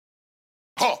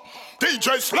Huh.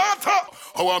 DJ Slatta.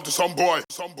 I want to some boy.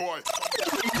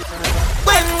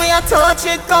 When we are touch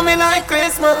it coming like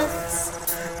Christmas.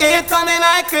 It coming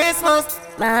like Christmas.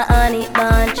 My honey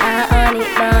bunch,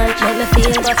 make me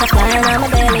feel butterfly on my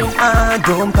belly.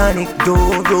 Don't panic,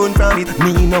 don't promise.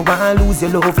 Me no want lose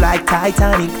your love like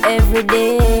Titanic. Every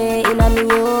day in a me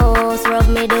house, rub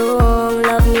me down,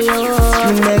 love me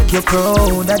up. Me make you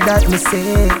proud, that me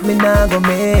say. Me nah go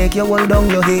make you hold down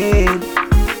your head.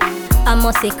 I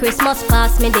must say Christmas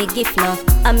pass me the gift now.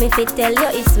 And me fit tell you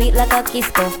it's sweet like a kiss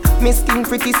though. Me skin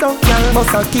pretty so, young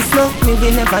boss a kiss no. Me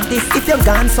will never this if you're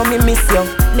gone so me miss you.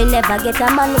 Me never get a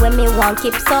man when me want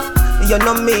keep so. You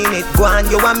no mean it, go on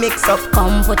you a mix up.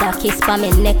 Come put a kiss pa me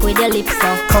neck with your lips so.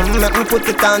 Come let me put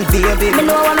it on baby. Me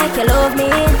know I make you love me.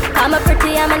 I'm a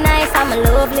pretty, I'm a nice, I'm a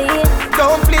lovely.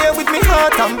 Don't play with me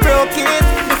heart, I'm broke it.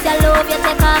 This your love you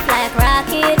take off like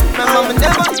rocket. My mama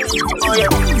never. Oh yeah.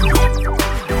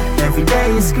 Every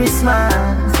day is Christmas.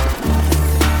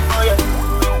 Oh yeah.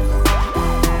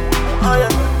 Oh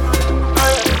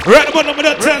yeah. Right about number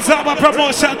 10 Summer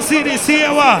Promotion CD, see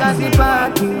you what?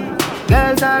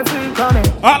 Girls are free coming.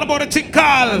 All about the thing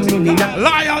called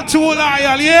Loyal to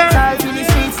Loyal, yeah?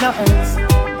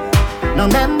 No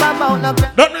member about no.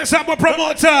 Don't mess up a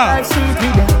promoter.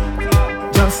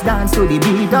 Just dance to the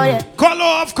beat, oh yeah.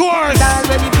 Color, of course.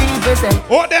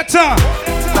 Oh, that's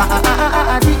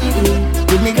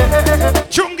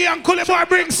Chungi and Kulibar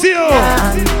brings you.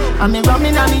 I'm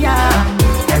running on the yard.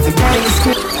 Every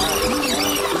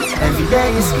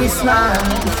day is Christmas.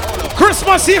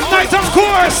 Christmas Eve night, of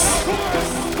course.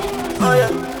 Oh yeah.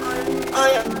 Oh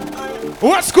yeah.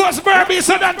 West Coast Burby,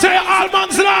 so that tell you all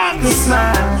man's land.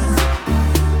 Christmas.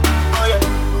 Oh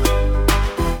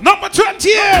yeah. Number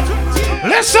 28.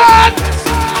 Listen.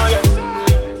 Oh yeah.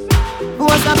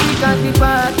 What's up, we got the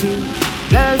party.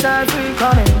 Girls are free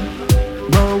coming.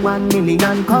 No 1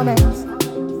 million comments.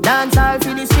 Dance all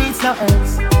to the streets, no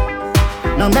else.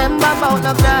 No member about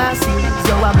no classy.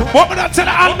 So I book. What would I tell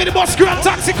the Almy, the bus crew and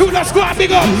taxi crew, let's go and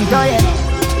big up.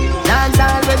 Dance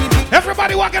all ready.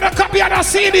 Everybody want to get a copy of that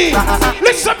CD.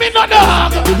 Listen me no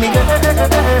dog.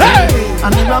 Hey.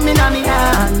 I'm rumming on the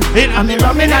hand. I'm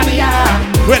rumming on the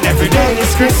hand. Well, every day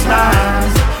is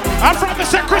Christmas. I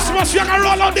promise you Christmas, you're gonna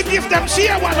roll out the gift them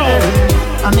share one out.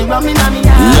 I'm rumming on the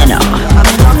hand. You know. I'm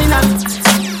rumming on.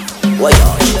 What you?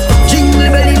 Jingle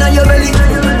bell in your belly.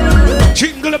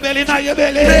 Jingle bell in your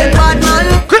belly.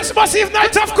 Christmas Eve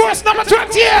night, of course, number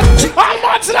 28. All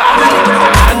months long.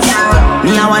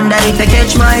 Me, I wonder if they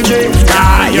catch my drift.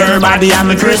 Your body, I'm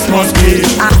a Christmas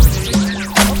gift.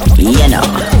 You know.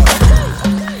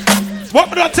 What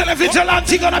would that television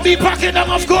auntie gonna be packing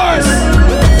them, of course?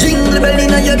 Jingle bell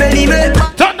in your belly, babe.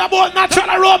 Thunderbolt Natural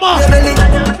Aroma.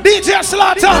 DJ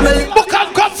Slatta, book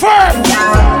and confirm.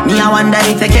 Me, I wonder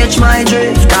if they catch my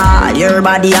drift. Your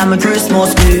body, I'm a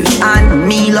Christmas gift. And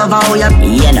me love how you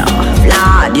know.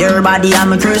 Lord, your body,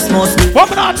 I'm a Christmas gift. What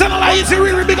would I tell her? Easy,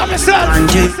 really big up yourself.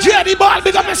 JD Ball,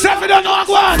 big up yourself. You don't know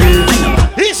what.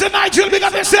 Easy Nigel, big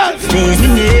up yourself. Please, me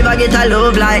never get a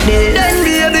love like this. Then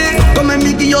baby, come and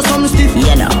me give you some stiff.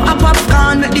 You know. A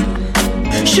popcorn make the.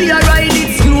 She a ride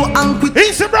it slow and quick.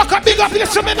 Easy Brock, big up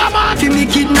yourself, man. She me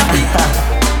kidnap.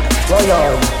 Boy,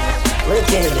 yo,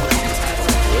 wicked.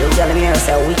 You tell me you're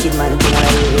a wicked man, you know,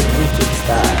 wicked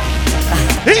star.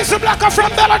 Easy Blacker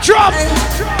from Dollar Trump.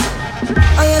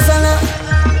 Oh, yes,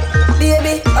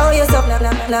 baby. Oh, yes,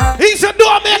 nah. He's a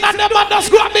doorman and the man that's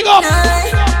going big up. Oh,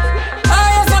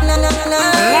 yes, nah.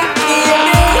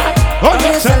 Oh,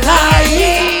 yes, a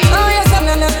lie. Oh, yes,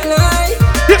 nah.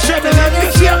 You should believe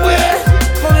the same way.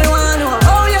 Mommy,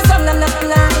 oh, yes, nah.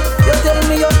 You tell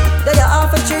me that you're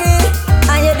off a tree.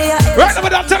 Right now,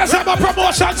 don't tell us about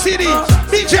promotion CD.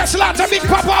 DJ Slatta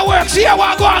Bigpapa works here.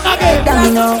 We're going again.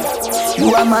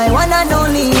 You are my one and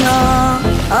only,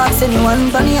 ask anyone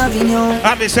from the avenue.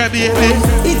 I miss her, baby.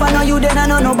 If I know you, then I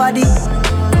know nobody.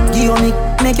 Give me,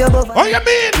 make your go. Oh, you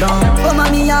mean? Come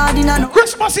on, me yard in a no.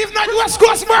 Christmas Eve night, West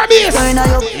Coast Barbies.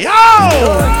 Yo!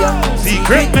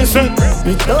 Secret mission.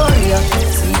 Victoria,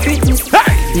 secret mission.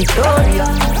 Hey! Victoria,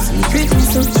 secret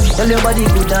mission. Tell your body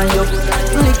good and you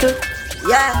little.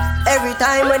 Yeah, every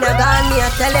time when you're gone, me I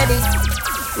tell you this.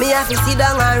 Me have to sit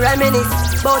down and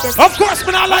reminisce about your. Of course,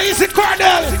 man, Allah is a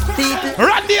Cordell.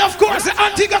 Randy, of course, the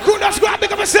Antigua crew that's going to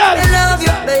pick up myself. I love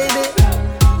you, baby.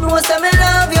 No, say me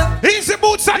love you. He's the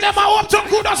boots and them, I hope some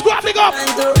crew that's going to pick up.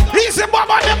 He's the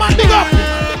bomb and them and big up.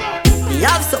 Me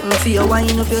have something for you,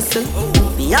 wind up yourself.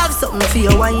 Me have something for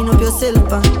you, wind up yourself.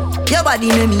 Your body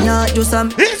make me heart do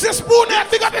some. He's the spoon head,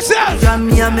 big up yourself. From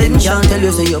me, I mention, tell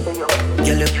you, say you.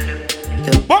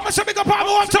 But me say big up all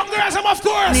my one-tongue girls, of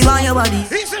course. Me want your body.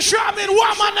 He's a shaman,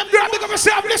 woman, them girl, big up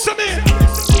yourself, listen to me.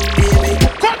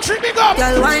 Country, big up.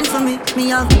 Girl, wine for me, me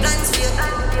have plans for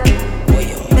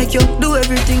you. Make you do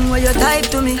everything when you type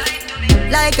to me.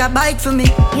 Like a bite for me.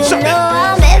 You know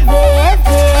I'm heavy,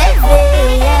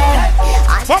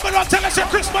 yeah. But we don't tell us your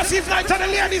Christmas Eve night and the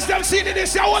ladies them see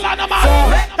this, you all on the man.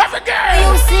 Every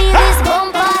girl. You see this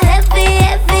bumper heavy,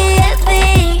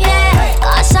 yeah.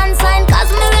 Caution sign, cause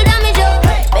me will damage you.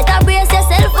 Better brace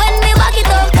yourself when me back it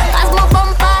up. Cause my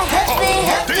bumper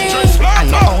heavy. And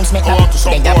the bounce make up.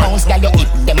 They got bounce, got you eat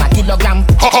them a kilogram.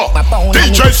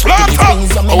 DJ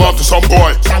Slatta, I want to some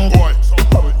boy.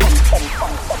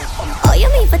 Oh, you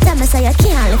mean for tell me so you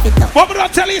can't lift it up. But we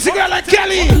don't tell easy girl like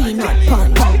Kelly. Peanut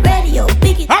pun, radio,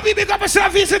 big it. Happy big up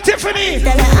yourself, easy Tiffany.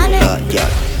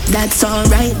 That's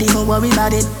alright, they don't worry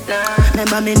about it.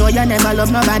 Remember me know you never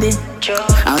love nobody.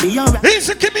 I'll be alright.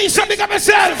 Easy Kimmy, big up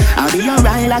yourself. I'll be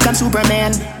alright like I'm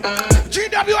Superman.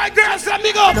 GWI girls, them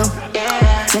big up.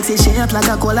 Sexy shape like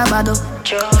a cola bottle.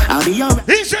 I'll be alright.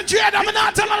 Easy Jada, I'm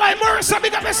not telling like Morris,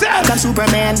 big up yourself. Like I'm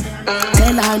Superman.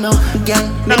 Tell her no.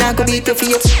 Gang, me not go beat you for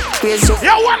you. Praise you.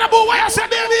 You wanna boo, what you say,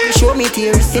 baby? Show me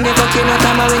tears. You never care no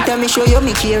time I went and me show you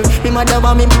me care. Me mother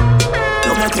want me.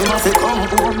 You make me want to come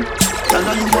home. Tell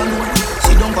her you want.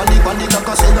 Sit down on the like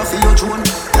I said for your drone.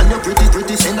 Tell you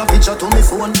pretty, send a picture to me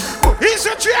phone. He's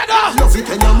a trader. Love it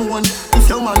when you moan. If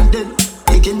your man dead,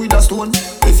 take him with a stone.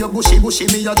 If you're bushy,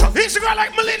 me a drop. He's a girl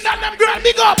like Melinda and them girl,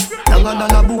 big up. Younger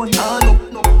than a bone,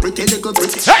 no. Pretty little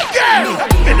pretty. Hey girl!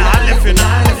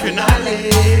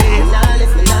 Finale.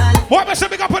 What me say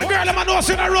big up on the girl, them I know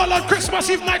see the roll on Christmas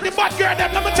Eve night, the bad girl,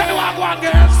 them, let me tell you what I want,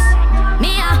 girls.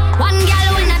 Me one girl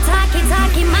when I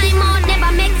talkie, my mouth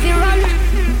never make me run.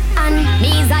 And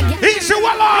me's a girl. Easy,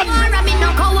 well on. Me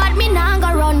no coward, me nah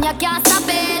go run, you can't stop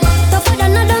it. Tougher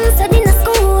than a dance in the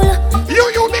school.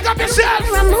 You big up yourself.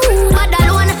 Remove, but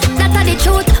alone, that's the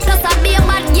truth. Plus I be a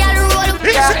bad girl roll.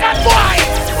 Easy, that boy.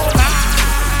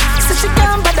 So she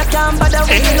can't bother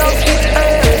with love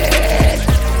it.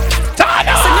 So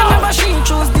remember she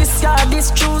choose this guy,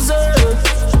 this chooser.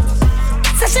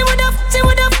 So she would have,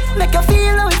 make her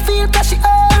feel how it feel, cause she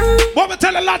earned. What me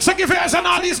tell a lots of givers and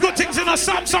all these good things in a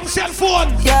Samsung cell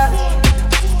phone. Yeah.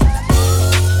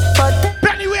 But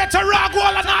Pennyweight, a rag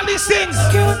wall and all these things.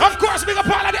 Of course, big up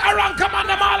all of the Aran command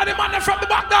them, all of the man from the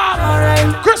back down.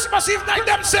 alright. Christmas Eve night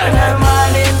them say.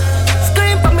 Morning,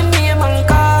 scream for me name and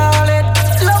call it.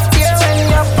 Love you when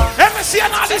you're MC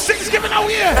and all these things giving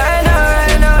away. I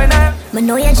know. Me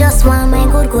know you just want my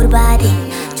good body.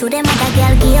 To them other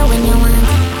girl give you when you want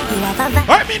it. You have a vibe.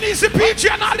 I mean, easy peachy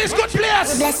and all this good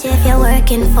players. Bless you if you're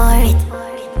working for it.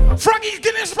 Froggy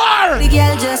Guinness Bar. The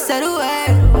girl just said a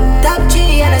word. Top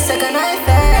G and a second I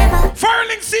fell.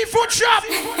 Furling Seafood Shop.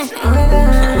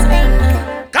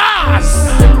 Gas.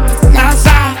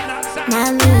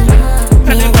 Now me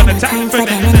I got no time for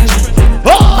them energy.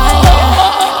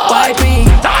 Why me?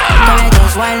 Can I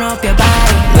just wind up your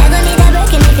body? You gon' need a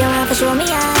breaking if you want to show me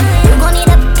out. You gon' need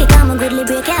a kick, I'm a goodly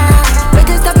break out. We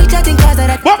can stop each other cause of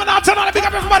that. Woman out tonight, big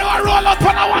up everybody who roll out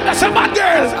on a wonderful bad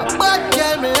girls. Bad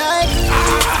girl me like.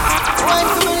 Why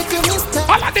to make you miss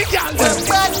All of the girls.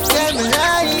 Bad girl me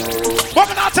like.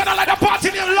 Woman out tonight like the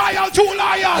party name loyal, too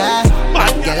loyal.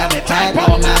 Bad girl I'm a type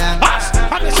of man.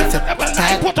 And the sensible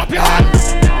line, put up your hand.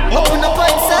 Open up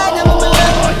inside them me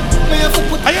like.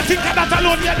 And you think that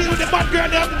alone, you deal with the bad girl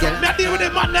them? Me deal with the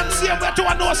man them same way to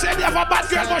a no say they have a bad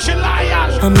girl, but she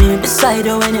loyal. I'm here beside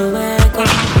you when you wake up.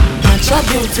 Match your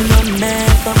beauty, no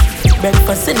makeup.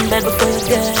 Breakfast in bed before you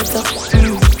get up.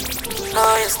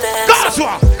 Oh, you stay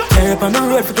up. Tear up on the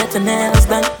road, forget your nails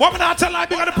done. Woman out tell like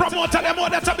big up the promoter, them all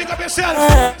that to big up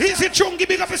yourself. Easy chungy,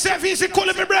 big up yourself. Easy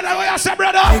calling me brother, what you say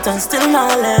brother? Right and still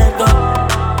not let go.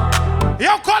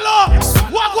 Yo, Colo,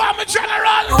 what go on me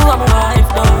general? You are my wife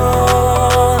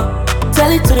now.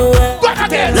 Tell it to the world. Go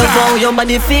again, love how your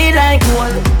body feel like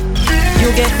gold.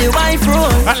 You get the wife role.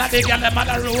 I like the girl them on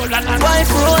the roll and wife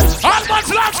role. all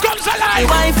man's life comes The alive.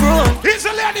 wife role. He's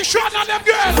a lady short on them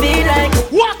girls. Feel like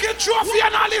Walking trophy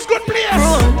and all these good players.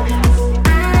 role.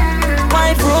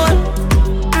 Wife role.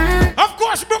 Of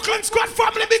course, Brooklyn Squad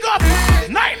family big up.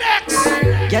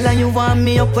 9X. Girl, and you want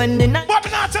me up when the night. But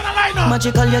me not tell a lie now.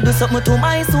 Magical, you do something to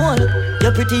my soul.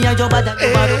 You're pretty and you're bad at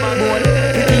the bottom of my bone.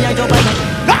 Pretty and you're bad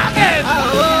at Again.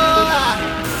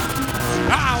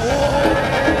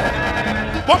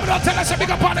 But me not tell us a big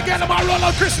up on the girl. I'm all roll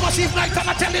on Christmas Eve night and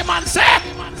I tell the man say.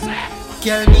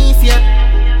 Girl, me if you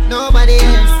nobody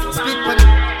else. Split on it,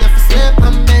 you have to sleep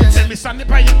on me. Tell me stand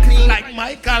up and you clean like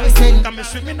Michael. Come me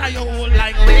swimming at your hole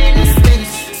like When it's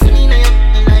Spence, swimming in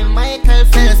you, like Michael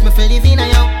Phelps. Me feel live in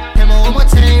you, them a how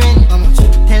much I rent.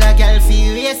 Tell a girl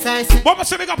feel yes I say. What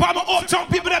must I big up all my uptown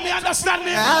people that me understand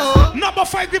me? Number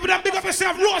 5 people that big up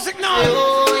yourself, Rosic now.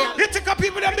 You think of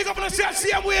people that big up yourself,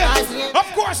 same way. Of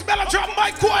course, Bella Drop,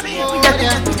 Mike Kwani.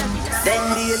 Then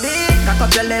baby, cock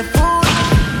up your left foot.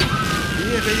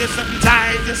 Baby, you're something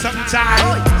tight, you're something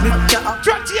tight.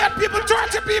 28 people,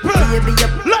 20 people.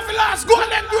 Love the last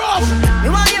Golden Grove. Me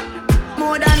want you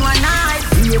more than one night.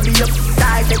 Baby, you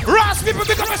tight. Ross people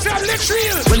big up yourself,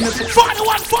 Litchfield.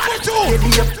 41,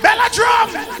 42. Bella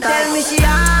Drum. Tell me she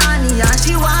honey and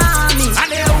she want me.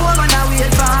 And the woman that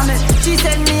wait for me. She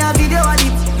send me a video of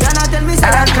it. You not tell me say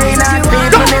that clean out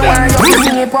people. Me want you to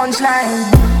sing a punchline.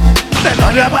 Then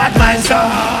on your bad mind, sir.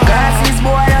 Glasses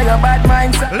boy, on your bad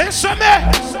mind, sir. Listen me.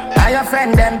 And your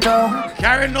friend them too.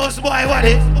 Carry nose boy, what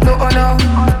it? No, no.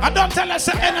 I don't tell us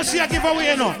energy I give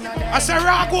away, no. I say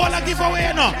raw gold I give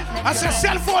away, no. I say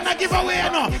cell phone I give away,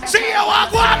 no. See you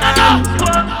walk one, no.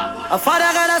 A father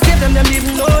gotta save them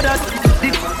even know that.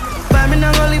 Me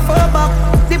not only for back.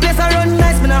 The place I run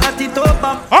nice, me not at it up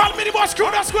back. All mini boss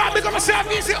crew that's going big up yourself,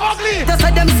 easy ugly. Just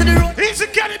like them see the road. Easy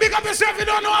Kenny, big up yourself, you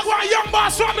don't know I want young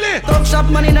boss family. Top shop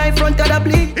money in front of the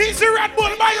bleed. Easy Red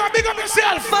Bull, buy you big up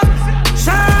yourself.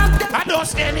 Shop. I don't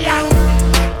see any young.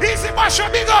 Easy Basha,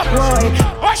 big up.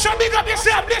 Basha, big up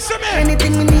yourself, listen me.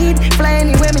 Anything we need, fly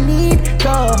anywhere we need.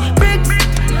 Go, bricks.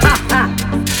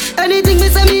 Anything me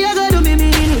say me, I gotta do me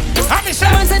mean it. I'm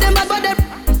say them bad, but them.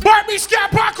 Barbie Scare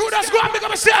Park crew that's going big up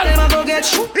yourself.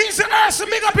 Easy Earth,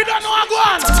 big up, you don't know I go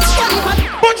on.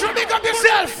 But you big up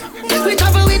yourself. We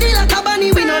travel with it like a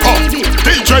bunny, we no leave it.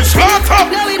 DJ Slatta,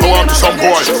 go on to some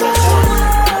boy.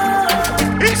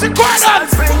 Easy Gordon.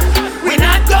 We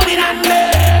not going under.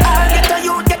 Get the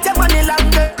youth, get your money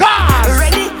longer. Cars.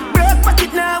 Ready, break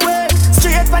pocket now, way.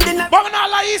 Straight for the night. But we not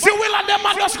like Easy Will and them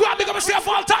man just go and big up yourself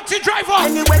all taxi driver.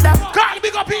 Any weather. Carl,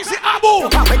 big up Easy Abu.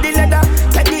 Up with the leather,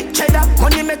 get the cheddar.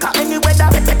 Money maker any weather.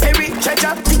 Perry,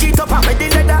 treasure, dig it up with the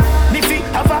leather. Me feet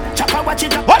have a chopper, watch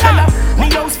it up. Me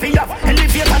house fee up,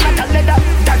 elevate and not a leather.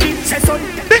 Daddy says son.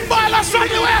 Big boy, let's run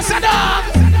you where I said dog.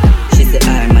 She's the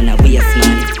arm and a waist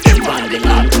man. She want the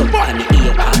long cup and the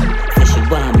ear pan. So she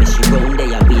want me, she round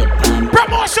there, wait pan.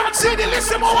 Promotion city,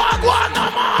 listen, I want to go on, no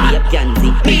man. Me a Pansy.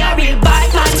 Me a real bad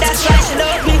man, that's why she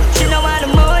love me. She no want the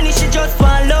money, she just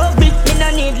want love me. Me no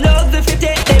need love if you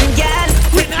take them gal.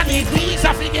 We no need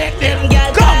visa if you get them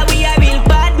gal. We a real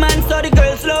bad man, so the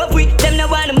girls love we. Them no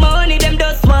want the money, them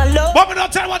just want love. But we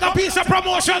don't tell what a piece of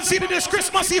promotion city this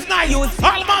Christmas Eve night.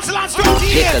 All man's last 20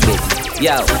 years. Little bit.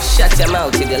 Yo, shut your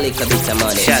mouth with a little bit of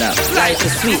money. Shut up. Life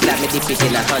is sweet, let me dip it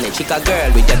in a honey. Chick a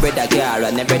girl with a brother car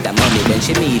and a brother money. When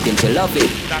she need him, she love it.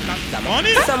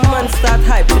 Money? Some man start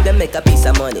hype to them make a piece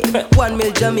of money. 1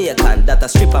 mil Jamaican, that a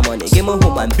strip of money. Give me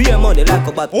woman, beer money like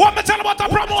a bottle. What me tell about a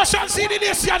promotion city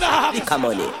this year? Liquor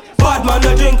money. Bad man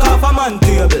no drink off a man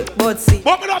table. But see,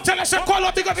 but me don't tell us you call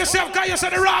up, big up yourself, cause you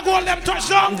say the raw gold them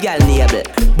touchdown. Girl label,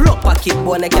 block pocket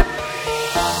one again.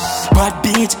 Bad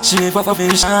bitch, she never for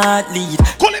very short lead.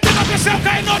 Call it big up yourself,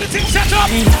 cause you know the thing set up.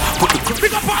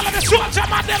 Big up all of the soldier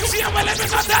man, them see well, let me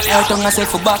not tell you. I tongue myself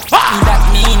for back, that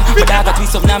mean. But I got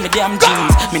twist up now my damn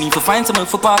jeans. Me need to find someone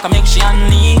for park and make she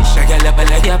unleash. I got up a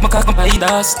leg, my cock by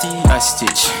the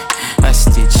stitch.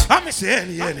 I'm say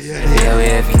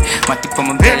heavy. My tip on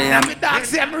my belly, I'm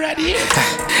dogs them ready.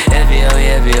 Heavy.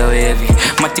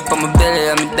 My tip on my belly,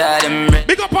 I'm dead, I'm ready.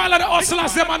 Big up all of the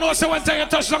hustlers, them I know say one time you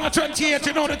touch down at 28,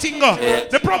 you know the thing go.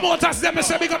 The promoters, them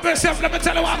say big up yourself, let me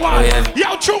tell you what I want.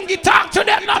 Yo, Chungi, talk to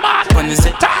them, no man.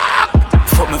 Talk.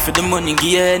 Fuck me for the money, give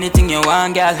you anything you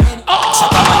want, girl.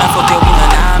 Suck a man and fuck you with no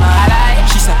normal.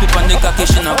 She slap it on the cocky,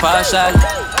 she no partial.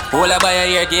 Hold her by her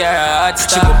ear, give her a hot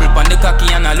stop. She bubble on the cocky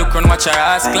and I look and watch her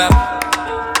ass clap.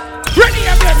 Ready,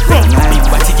 everyone, big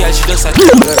body girl, she just a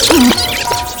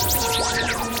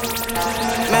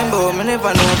remember, me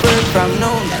never know bird from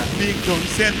noun. Big gun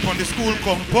sent from the school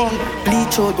compound.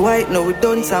 Bleach out white, now we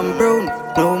done some brown.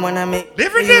 No man I make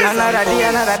different days. Another day,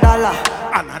 another dollar.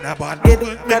 Another bad get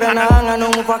it, got an hanger, no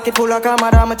my pocket full of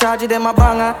camera, I'ma charge them a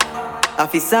banger.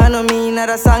 Officer no me, not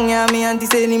a song, yeah, me auntie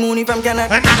say any money from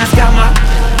Canada. Scammer.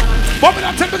 But we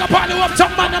don't tell me the party up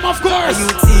top man them, of course.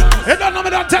 You don't know me,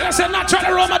 don't tell us a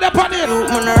natural Roma the party.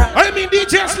 I mean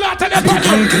DJ Slatta the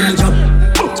party.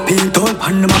 Speed on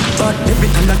Panama, but every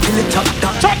time I kill it, chop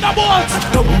that. Thunderbolt,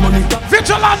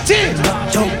 Vigilante.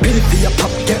 Yo, Billy, your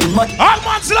pop get mud. All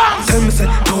man's long. Tell me, say,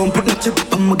 don't put no chip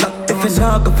on my gut. If it's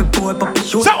not good for boy, but be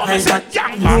sure. So I said,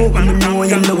 young man. No, no,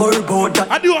 you're the world about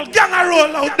that. I do all gang a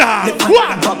roll out there.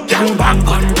 One, gang bang,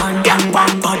 gang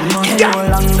bang.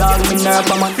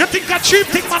 You think a cheap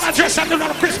thing man address and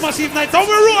on Christmas Eve night? Don't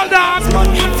we roll that?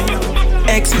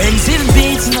 Expensive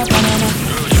beats in a banana.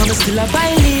 I'm still a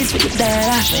buy leaves with the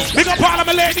Big up all of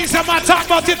my ladies, I'm not talking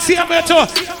about it, see me too.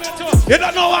 You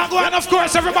don't know what I'm going, of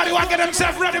course, everybody want to get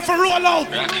themselves ready for roll out.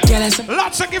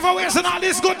 Lots of giveaways and all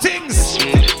these good things.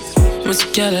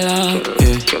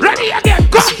 Ready again,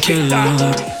 go!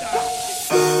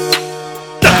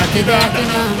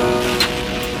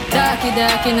 Darky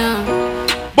now.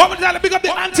 But we tell big up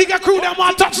the Antigua crew, them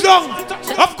want touchdown.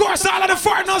 Of course, all of the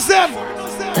foreigners, them.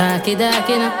 Darky now.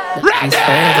 Ready!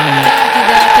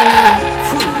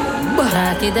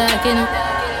 Darky now.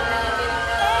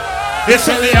 It's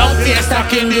only out there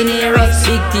stuck in the nearest.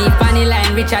 Big T, funny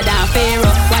line, richer than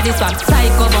Pharaoh. What is what?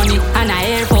 Psycho Bunny and a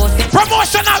Air Force.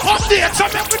 Promotional updates, so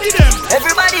make we need them.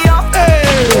 Everybody up.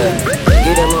 Hey.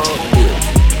 Give them up.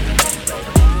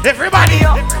 Everybody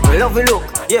up. Love you look.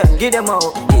 Yeah, give them up.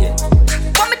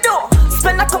 What me do?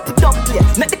 Spend a couple dumb play.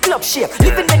 Make the club shake.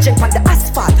 Living legend on the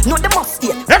asphalt. No, they must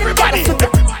eat. Everybody.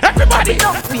 Everybody.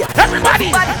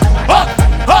 Everybody. Up.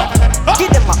 Give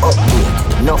them a up.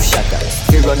 Enough shatters.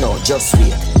 We run out, just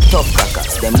wait. Tough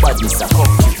crackers. Them badness are come.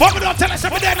 But we don't tell us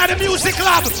about them at the music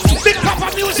lab. Big Papa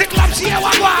music lab. See how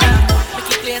I want. Make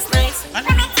it place nice.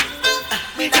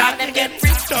 We got to get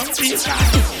free. Don't be shy.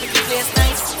 Make it place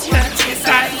nice.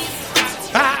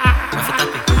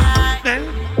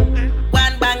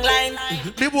 One bang line.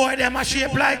 The boy them a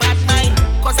shape like Batman.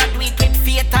 Cause I do it with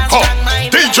faith and strong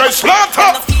mind. DJ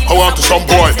Slatta, I want to some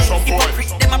boy.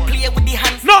 Them a play with the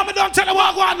hands. no, me don't tell you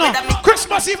what I want no.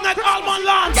 Christmas Eve night, Almond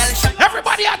Lance.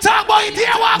 Everybody a talk about it here,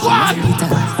 what I want.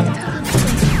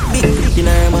 You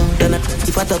know, man,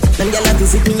 if I talk, them gyal a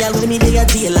visit me, all with me, they a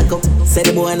jail lock up. Say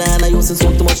the boy nah, used to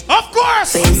smoke too much. Of course.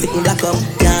 Same sitting black up,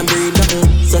 can't breathe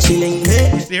nothing. So she link,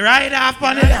 hey. The ride up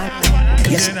on it.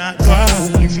 Yes.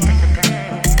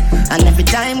 And every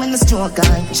time when the stroke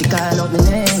on, she call out my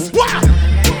name. Wow.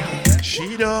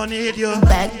 She don't need you.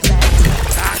 Back. She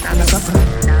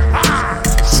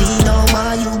don't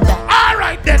want you back. All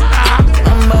right then.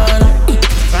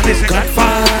 And this is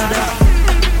Godfather.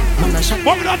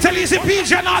 But we don't tell you it's a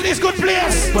PG and all these good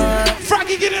players.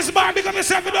 Frankie Guinness Bar, because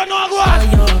myself you don't know what.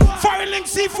 Foreign Link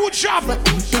Seafood Shop.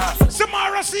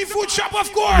 Samara Seafood Shop,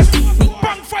 of course.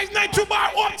 Punk 592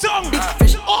 Bar, Uptown.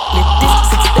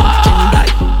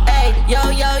 Hey,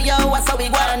 yo, what's how we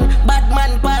want? Bad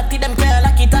man party, them can't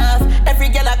lock it off. Every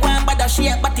girl a go and bad a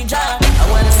shape, but the jar. I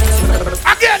wanna see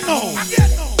Again, no.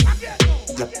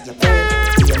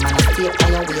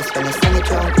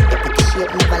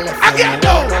 Again,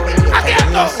 no. Again,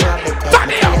 no. Turn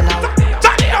it up.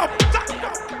 Turn it up.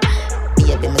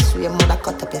 Baby, my sweet mother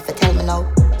cut up if you tell me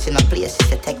now. She no place, she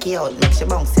say take you out. Make she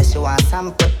bounce, say she want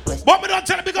some breakfast. But me don't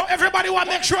tell her big up everybody want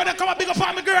make sure they come and big up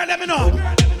on me girl, let me know.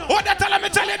 What they tell me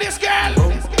tell you this girl?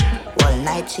 All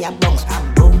night she a bounce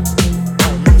and boom.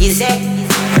 You say,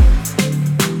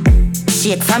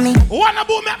 shake for me. Wanna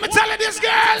boom, make me tell you this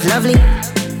girl? Lovely.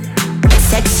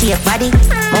 Sexy body, I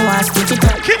want to stitch it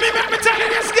up. Give me, make me tell you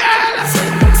this girl.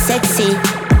 Sexy,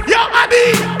 Yo,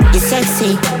 Abby. you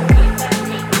sexy.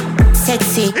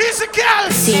 Sexy, He's a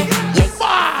girl. see, yes.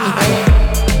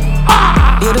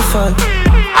 Beautiful.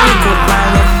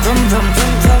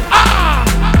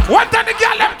 What did the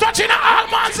girl them touching the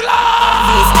almonds,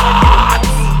 Lord?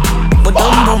 But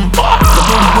boom, boom, to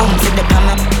the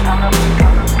camera.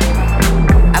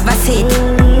 Have a seat.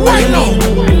 Why no?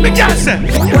 The girl said.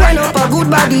 Wind up a good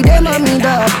body, them on me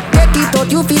dog. Take it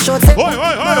out, you fish out.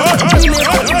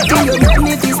 You make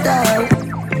me feel style.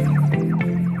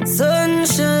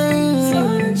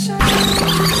 Sunshine.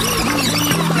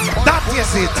 That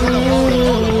is it.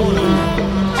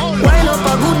 Wind up a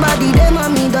good body, them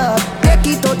on me dog. Take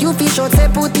it out, you fish out, say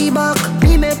put it back.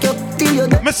 Me make you till you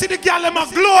Me see the girl them a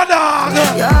glow dog.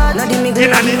 yeah, not the me In the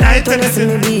night. when you see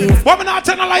me beef. Woman not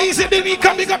tell her easy, then you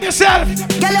can big up yourself.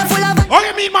 Girl, you full of Oh,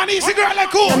 you mean man, easy girl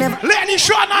like who? Lady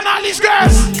Sean and all these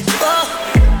girls.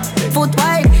 foot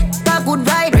wide, talk good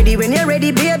vibe. Ready when you're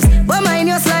ready, babes. But mind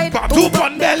your slide. Two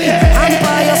pon belly. And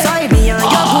by your side, me and your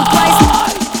good twice.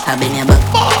 I've been your back.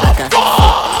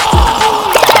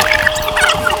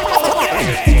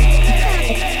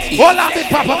 Hold on, Big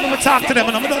Papa, I'm going to talk to them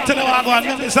and I'm going to tell you what I'm going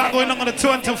to do. It's going on the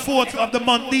 24th of the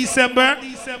month, December.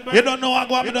 You don't know what I'm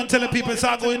going to do. Don't tell the people it's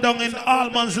going down in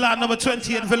Almonds Land, number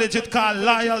 28 village. It's called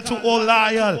Loyal to All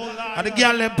Loyal. And the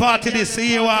girl them party this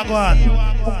year, what I'm going.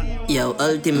 Yo,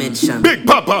 ultimate sham. Big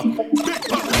Papa.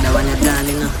 The one you're gone,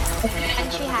 you know.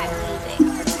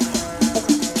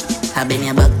 I've been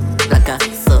your back, like a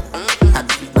so. Hot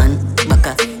man,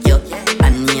 baka, yo.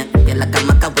 And me, you like a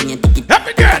maka when you take it.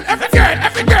 Every girl, every girl,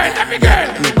 every girl, every girl.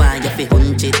 Me want you fi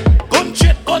hunch it. Hunch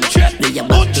it, hunch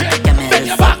it, hunch it. Bend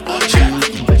your back, hunch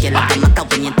it. You like a maka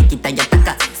when you take it and you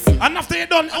taka. And after you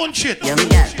done hunch it, Young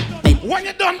girl, when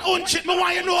you done own shit. Me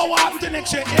want you know what happened to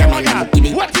next year. Here we go.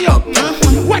 What you up?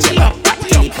 What you up? What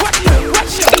you up? What you up? What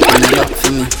you up? Wanna look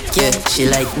for me? Yeah, she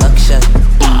like backshot.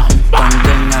 Bang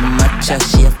down and matcha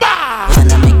shape.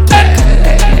 Wanna make you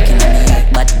contact, looking at me like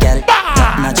bad girl.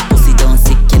 Top notch pussy don't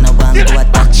sick, you know want to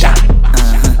attack that.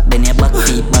 Then your back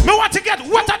feet back. Me want to get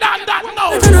wetter than that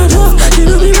now.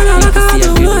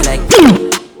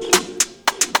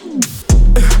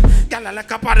 Gala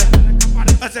like a paddle.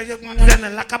 I say you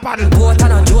like a paddle. Water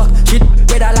no joke. Shit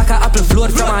better like a apple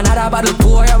float from another bottle.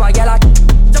 Pour you a gyal.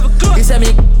 You say me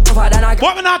over than a.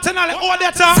 What me not tell you all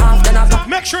that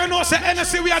make sure you know say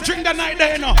Hennessy we a drink the night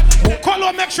there, you know.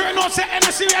 Colo make sure you know say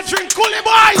Hennessy we a drink. Coolie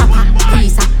boy.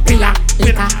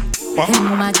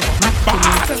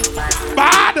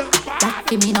 Bad.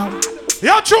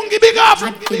 Yo, Chungi, big up.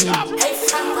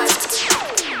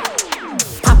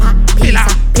 Papa, pizza,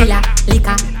 pilla,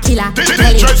 liquor, killer,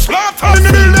 DJ Slatta in the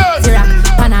building. Syrup,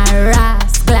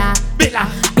 panaras, glass, billa,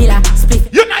 split.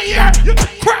 You not here? You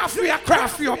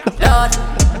craft you. Lord,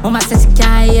 mama says she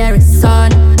can't hear it,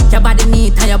 son. Your body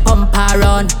neat and your bumper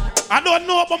run. I don't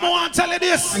know, but I want to tell you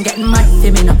this. I'm getting mad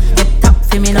for me now, get up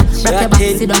for me now. Rock your back,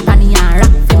 sit down, panty and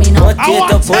rock for me now. I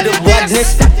want to tell you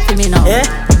this. Rock for me now.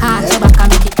 Heart your back and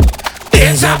make it.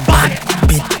 There's a bad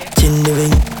bitch in the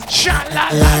ring.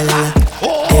 Sha-la-la-la.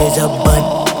 There's a bad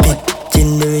bitch in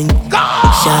the ring.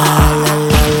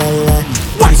 Sha-la-la-la-la.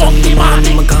 What's up, the man?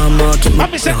 Let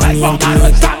me say like one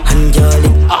man. And jolly.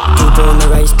 2 pound of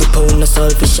rice, 2 pound of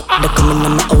saltfish. They coming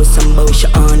in my house and bow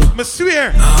on it. I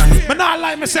swear, I not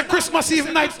lie, I say Christmas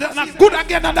Eve night, not good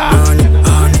again and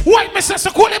that. Why, I say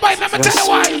so cool, but let me tell you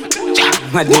why.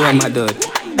 My dude.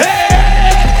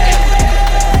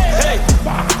 Hey,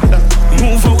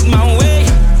 move out my way.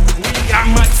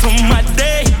 I'm at some my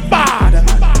day. Bad.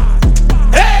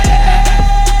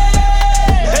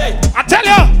 Hey, I tell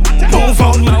you, move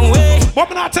out my way. but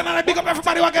I'm not telling you, big up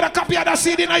everybody who get a copy of that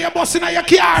CD in your bus in your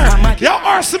car. Yo,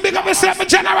 Orson, big up yourself, my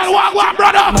general, one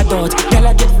brother. My dog, girl,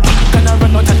 I get gonna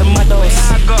run out of the mad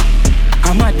house.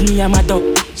 I'm at me, I'm a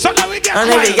dog. So now we get and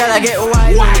every girl I get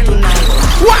wild tonight.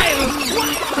 Wild.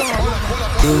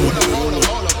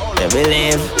 You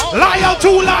believe? Loyal,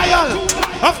 too loyal.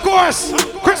 Of course,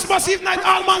 Christmas Eve night,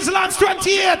 Allman's Lands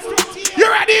 28. You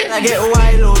ready? I get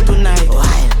wild out tonight.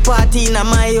 Party in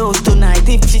my house tonight.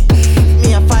 If she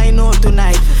me a find out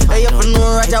tonight. I have to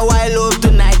know Roger wild out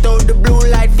tonight. Out the blue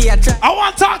light for your track. I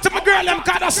want to talk to my girl them,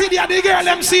 cause the CD and the girl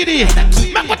them CD.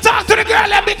 Make me talk to the girl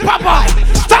them, Bigpapa.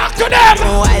 Talk to them.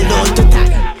 Wild out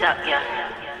tonight.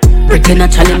 Pretty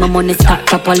naturally, my money stack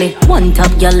properly. One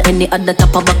top girl, any other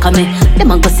top of back of me.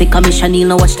 Them a go see commission, you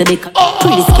know watch the dick.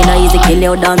 Pretty skin, easy kill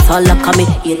you, dance all like me.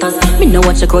 Haters, me know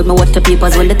watch the crowd, me watch the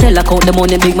papers. When they tell I count the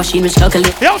money, big machine, which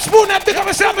calculate. Yo, spoon that big of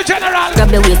myself, my general. Grab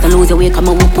the waist and lose your weight, come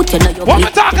on, we'll put you in your what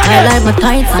me talk I like my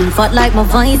tights and fat like my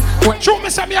vines. Show me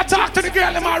some, I talk to the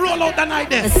girl, them I roll out the night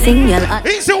then. Single,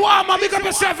 easy warm, man, big up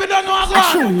yourself, you don't know how to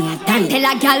show me a dance. Tell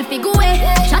a girl fi go away.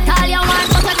 Shut all your want,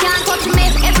 but you can't touch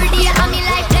me. Every day I'm in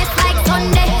like this, like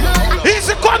Sunday. He's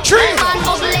the country.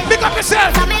 Big up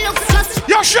yourself.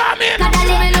 Yo, Shaman.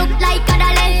 Me look like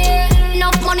Kadale.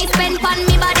 Enough money spent on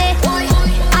me body.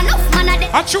 Enough man a day.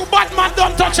 A true bad man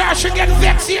don't touch her, she get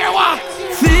vexed here, what?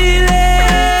 Feel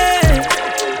it.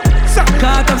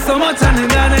 Caught up so much and the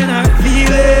gun in her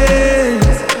feelings.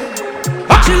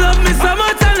 She love me so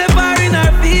much and the bar in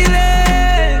her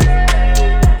feelings.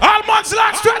 Allman's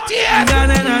Lands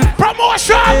 28.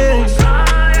 Promotion.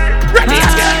 Ready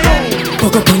again.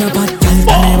 Cook up on a pot, girl, and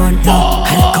I want you.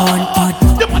 And corn pot.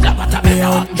 Me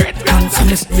out, come from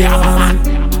the stay over man.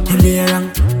 You lay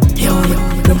around, you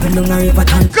jumping down the river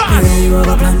tank. You have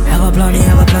a plan, have a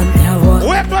what?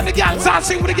 Wait when the girls start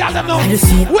sing with the girl them now.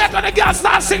 Wait when the girls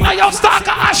start sing now. Yo,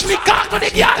 Stalker Ashley, cock with the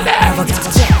girl them.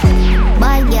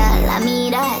 Boy, girl, I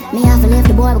mean that. Me have to leave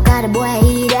the boy because the boy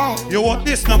eat that. You want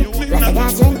this now? Like I got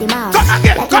 20 miles.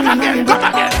 Come again.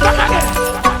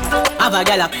 Have a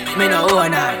gal me no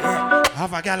own her.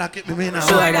 Have a gal keep me now.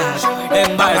 Sure that.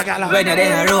 Them boys when you're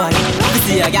there roll. You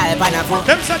see a gal pan a phone.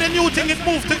 Them say the new thing it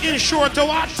moved to insure to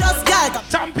what? Just gal.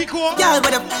 Tampico. Gal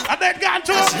with a. And then gone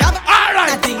to.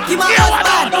 Alright.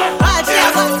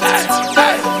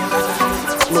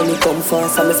 Money come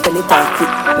fast and I spend it all quick.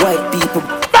 White people.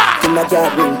 In my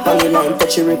garden, bang in line,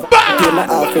 touch a river. Pay my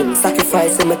offering,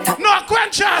 sacrifice in my top. No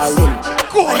quenchers.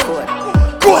 Good.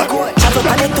 Travel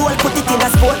on the toll, put it in a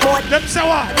sport mode. Them say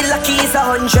what? The lucky is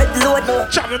 100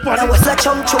 load. Travel on I was a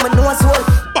chum through my nose hole.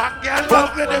 Back girl,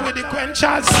 love with the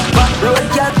quenchers. Back road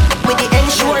girl, with the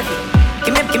ensure.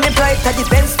 Give me bright at the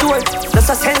Benz store. That's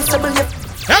a sensible.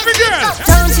 Every girl.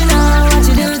 Don't you know what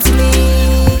you do to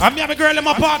me? I'm a girl in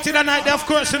my party tonight, of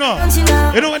course, you know.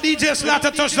 You know when DJ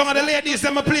Slatta touch down on the ladies,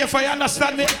 them a play for you,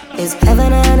 understand me? It's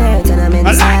heaven and earth and I'm inside.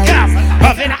 I like them.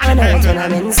 Heaven and earth and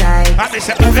I'm inside.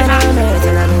 Heaven and earth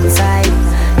and I'm inside.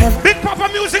 Big Papa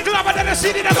music lover than the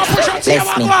CD that go push out to you.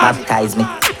 Bless me, baptize me.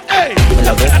 Hey. Me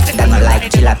love it, that me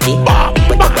like jalopy.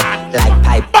 Like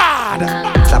pipe.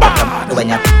 Slap up when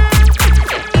you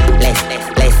bless me.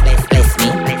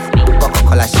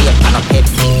 Coca-Cola shape and a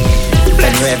Pepsi.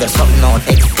 When you ever something on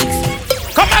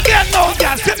X6. Come again now,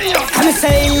 girl, tell me you. I'm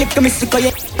saying lick a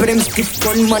mistake, but them stiff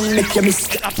gun man make you miss.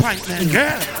 A pint, man,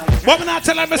 girl. What we not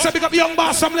tell her, Mr. Big up Young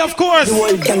Boss family, of course.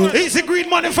 Easy Green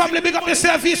Money family, big up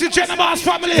yourself. Easy Jenna Boss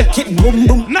family.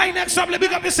 9X family,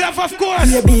 big up yourself, of course.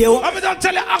 I'm gonna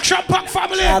tell you Action Pack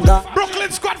family.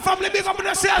 Brooklyn Squad family, big up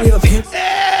yourself. Young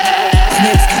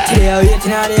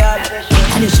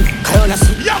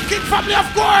King family,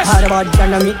 of course.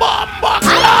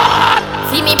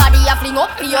 See me body a fling up,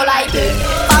 you like it.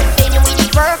 Back then you with the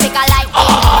perfect alike.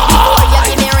 Before you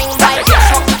give me ring right,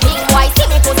 shock the king white. See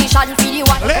me position for the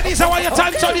one. Ladies, I want your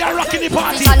time to the rocking the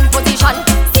party. Position.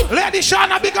 Ladies,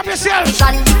 Shana, big up yourself.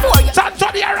 Before you time to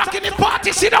the rocking the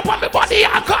party. Sit up on the body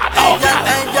and go now.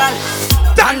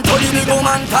 Tan to the big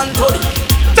woman, tan to the.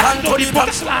 Tan to the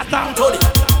big Slatta. tan to the.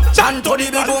 Tan to the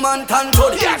big woman, tan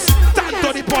to the. Yes, tan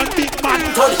to the big man.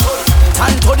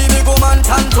 Tan to the big woman,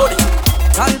 tan to the.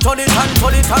 Tan to the, tan to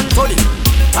the, tan to the.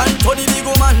 Tan to the big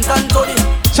woman, tan to the.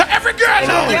 So every girl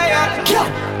now. Yeah.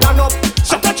 Turn up.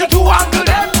 So that you do angle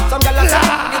them. Some girl are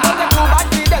saying, you don't too bad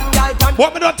for them, girl.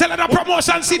 What me don't tell her the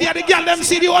promotion CD and the girl them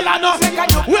CD all on no.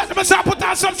 Wait till me start put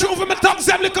on some truth in my tongues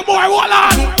them little more. Hold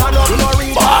on.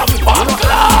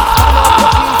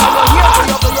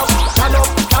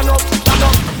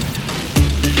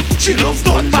 She loves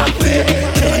done back way.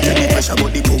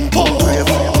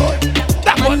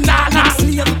 That one nana.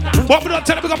 What we don't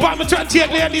tell them, we got apartment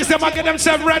 28 ladies, them are get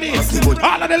themselves ready.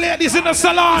 All of the ladies in the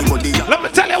salon. Let me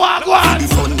tell you what I want.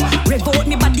 Revolt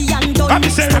me body and done. Let me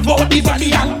say revolt me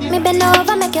body and. me bend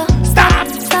over, make you Stop.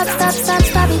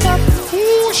 stop it up. Me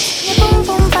boom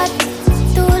boom fat,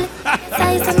 tool.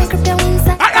 Size and me grip your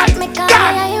inside. Me call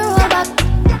you roll back.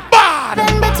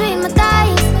 Bend between my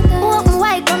thighs. Walk my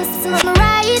white, come smell my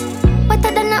right.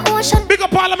 Wetter than the ocean. Big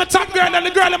up all of my top girl and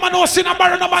the girl in my nose in a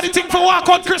bar. Nobody think for walk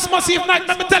out Christmas Eve night.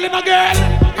 Let me tell you no girl.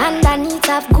 Underneath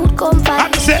have good comfort.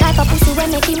 Type of pussy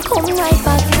when make him come right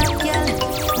back.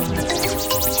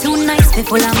 Too nice to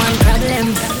full of man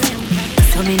problem.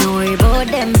 So me no worry about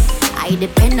them. I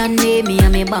depend on me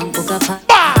and me bank book up.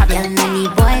 Girl no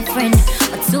need boyfriend,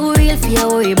 but too real for you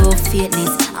worry about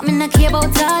fakeness. I mean not care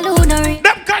about all who no real.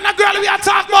 Them kind of girl we are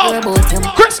talking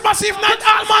about. Christmas Eve night,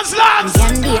 all man's lands.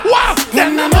 Wow.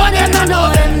 Them no know,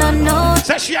 them no know.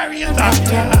 Say she a real top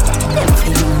girl. Them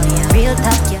feel me a real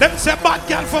top girl. Them say bad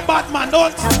girl for bad man,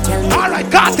 don't. Alright,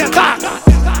 got it, talk.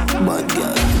 Bad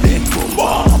girl, big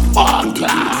bomb.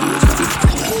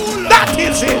 That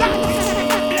is it.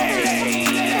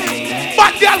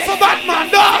 Bad girl for bad man,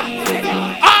 dog.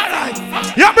 Alright.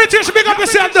 You're British, big up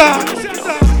yourself, dog.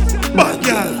 Bad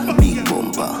girl. Big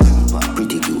bumper.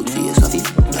 Pretty cute face of it.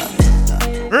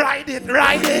 Ride it.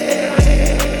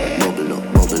 Bubble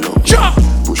up. Jump.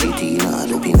 Push it in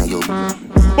and up in your.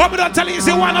 What we don't tell you is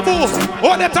you wanna move.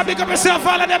 Oh, let her big up yourself,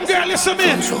 all of them girls, listen me.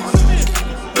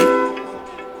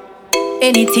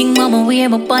 Anything mama wear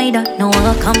my buy that. No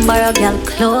one come borrow girl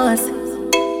clothes.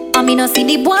 I mean no see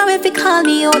the boy if he call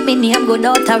me out, me name go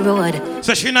down the road.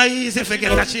 So she not easy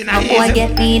forget that she not easy. easy. Boy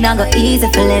get me now go easy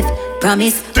for left.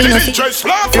 Promise me no see. You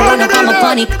run up on my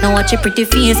panic. Now watch your pretty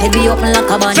face head be open like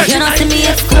a bunny. You not see me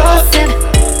exclusive.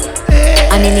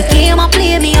 And then he came and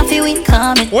play me off you win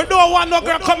coming. We don't want no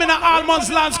girl coming at Almonds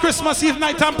Lands Christmas Eve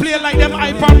night and play like them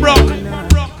iPad broke.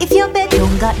 If your bed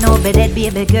don't got no bed,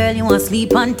 baby girl, you want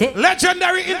sleep on it.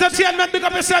 Legendary Entertainment, big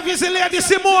up yourself, you see Lady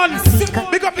Simone.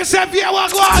 Big up yourself, yeah,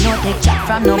 what go on? No take chat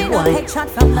from no boy. No take chat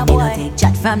from no boy. Take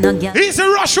chat from no girl. He's a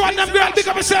rush one, them girl, big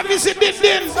up yourself, you see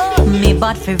Din. Me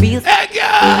bad for real. Hey, girl.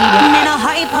 Me no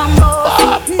hype and go.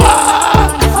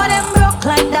 For them broke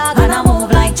like dog and I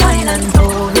move like China and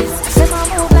tourists.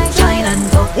 China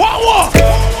and tourists. What?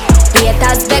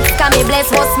 Haters vex, can me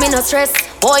bless, what's me no stress.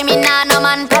 Boy, me nah no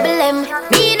man problem.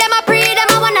 Me them a pre, them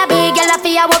a wanna be. Girl a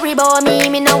fear worry about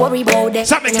me no worry about them.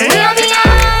 Something can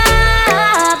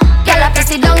girl a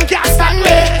pussy don't can't stand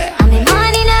me. I'm in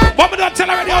money now. But me don't tell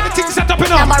already how the things set up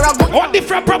enough. What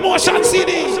different promotion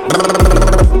CDs?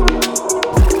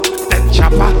 Head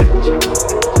chopper.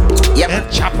 Yep.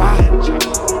 Head chopper.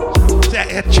 Say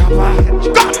head chopper.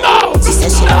 Come now. She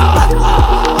says she want back.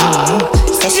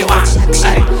 She want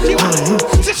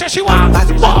she says she want.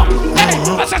 Hey,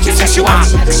 that's what she says she want.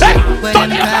 Hey, Where them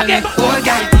call me poor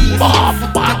girl thief.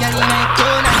 Fuck a girl in my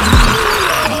crown and leave.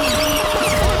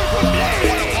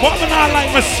 What man I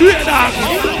like my sweet dog.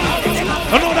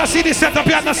 I know that see this setup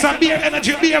here, understand beer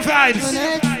energy, beer vibes.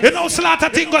 You know Slatta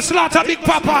thing go Slatta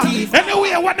Bigpapa.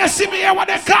 Anyway, when they see me here, when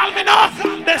they call me now,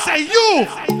 they say you.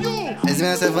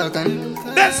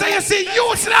 They say you see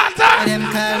you Slatta. Them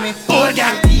call me poor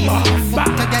girl thief.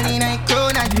 Fuck a girl in my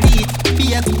crown and leave.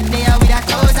 Be a there with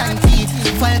 1,000 feet.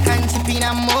 Falcon chip in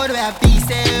a mode where I be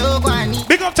say oh go and eat.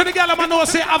 Big up to the girl, man know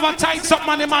say have a tight something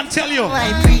man, the man tell you.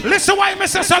 Listen why me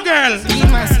say so girl. Be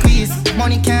my squeeze.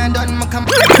 Money can't done my come.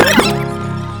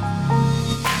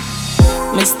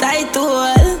 Miss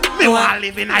title. Me want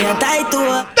live in a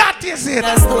title. That is it.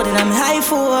 I stored in my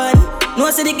iPhone. No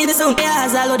say the kid some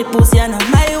as all of the pussy and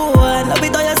my own. Love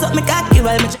it all you suck me cocky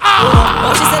while me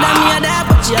oh, she said I'm me a dad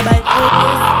but she a bite.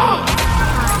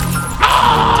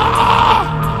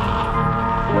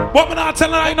 What me not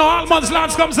telling right now, all months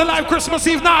lands comes to live Christmas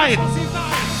Eve night.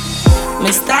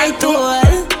 Miss title.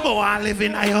 Oh, I live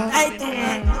in a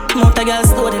Motor girl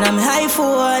stored in my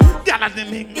iPhone.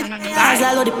 As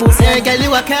all of the pussy. Hey girl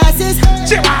you a classes.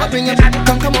 Bring your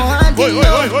come on.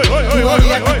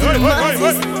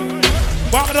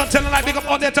 What me don't tell like big up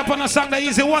all that up on a song that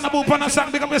easy one about on a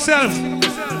song, big up yourself.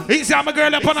 Easy I'm a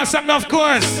girl up on a song of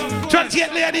course.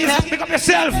 28 ladies, big up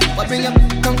yourself. Bring your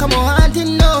come on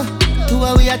no. To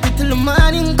where we at till the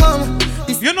morning come.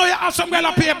 You know you have some girl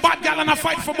up here, bad girl and a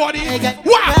fight for body.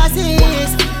 What?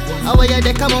 How are you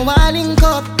they come on warning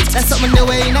cup? That's something the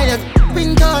way now you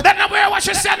pin cut. Then I'm what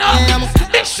she said now.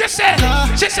 This she said.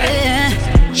 She said.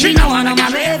 She know wanna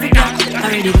marry every dog.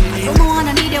 Already. Come on,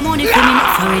 I need your money for me.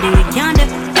 Already we can't do.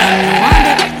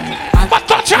 But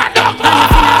touch her dog.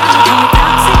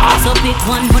 So pick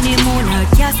one honeymoon or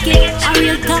casket. A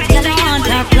real top girl I want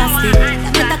her plastic.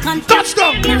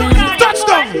 Touchdown.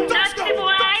 Touchdown.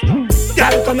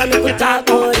 Girl, come and make we talk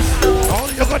about it. Oh,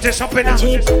 you got this up in there.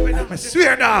 I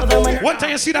swear that. One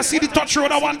time you see the touch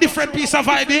road, I want different piece of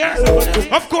vibe here.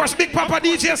 Of course, Big Papa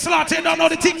DJ Slatta, you don't know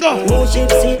the thing though.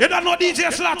 You don't know DJ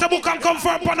Slatta, book and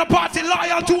confirm on the party,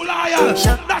 loyal to loyal.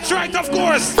 That's right, of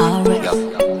course.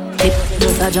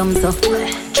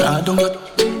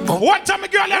 One time a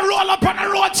girl they roll up on the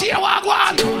road, she walk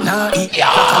one.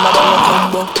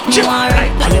 You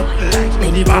alright,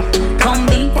 come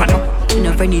be. You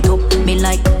know, friend it up, me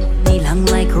like, me long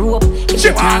like rope. If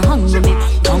you can't hang with me,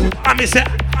 come.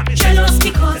 Jealous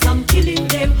because I'm killing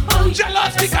them. Oh,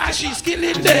 jealous because she's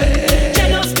killing them.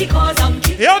 Jealous because I'm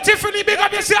killing them. Yo, Tiffany, big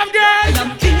up yourself, girl.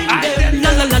 I'm killing them.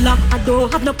 La la la la. I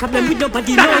don't have no problem with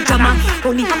nobody, no drama.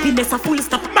 Only happiness, a full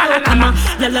stop. La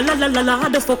la la la la la. I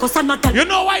just focus on my time. You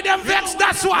know why them vex?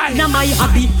 That's why. Now my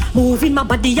happy, moving my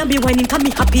body and be whining, can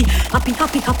me happy. Happy.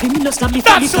 Me no slap me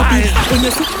for the happy. When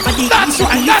you see body, that's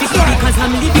why. That's why. Because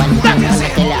I'm living. That is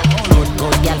it.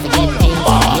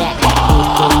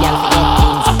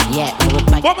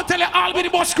 What me tell you, all be the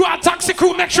boss squad, taxi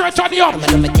crew, make sure it's on you up.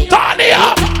 Turn it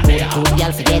up. Good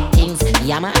girl forget things,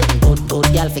 yeah man. Good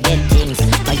girl forget things.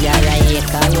 But you're a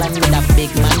acre and with a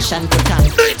big mansion to come.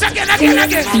 Do it again.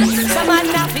 Some man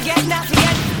not forget.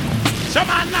 Some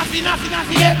man not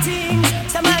forget things.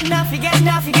 Some man not forget.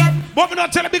 But me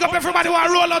not tell you, big up everybody who are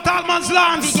roll out all man's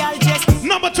lands.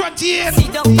 Number 28.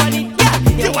 Sit down on it,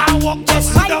 you want walk,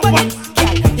 just sit down on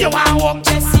it. You want walk,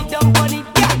 just sit down on it.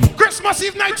 Christmas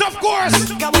Eve night, of course.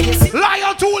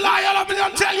 Loyal to loyal, I'm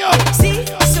gonna tell you. See,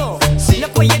 so,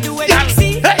 look what you do it.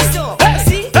 See, so,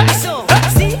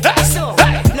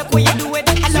 look what you do it.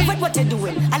 I love it what you're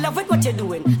doing. I love it what you're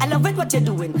doing. I love it what you're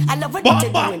doing. I love it what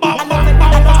you're doing. I love it.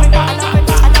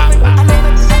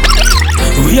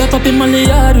 We are popping Mali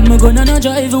yard and we're gonna no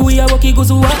drive. We are walking go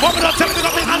to work. What me not tell me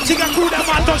about me Antigua crew that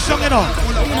man touch down, you know.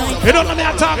 You don't know me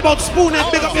I talk about spoon and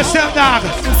big up yourself, dog.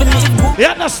 You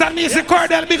understand me? It's a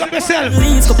Cordell, big up yourself.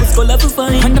 Please, couples color to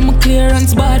find. And I'm a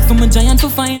clearance bad from a giant to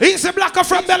find. He's a blacker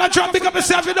from Bella Drum, big up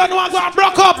yourself. You don't know I'm going to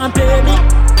broke up.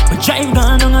 Drive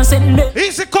down and send it.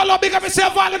 He's a color, big up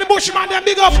yourself. All of the Bushman, then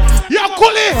big up. Yo,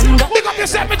 Coolie, big up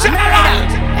yourself, me general.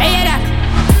 Hey, that.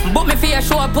 But me fear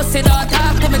show up pussy don't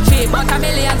talk to me cheap. But a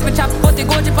millions me chop putty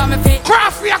go chip on me feet.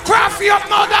 Crafty up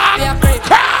now, dog. Me a creep.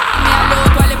 Me a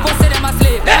load while the pussy them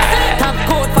asleep. Top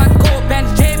coat, fat coat, bench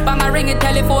cheap. I'm a ring it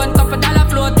telephone, couple dollar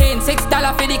floating. $6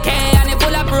 for the K and it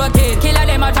full of protein. Killer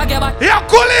them a drag your back. Yo,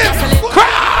 Coolie,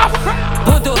 craft.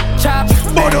 Bodo, chop.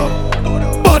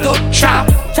 Bodo,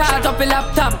 chop. Charge up a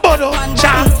laptop. Bodo,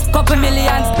 chop. Couple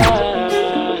millions.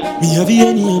 Me have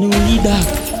any weed dog.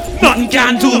 Nothing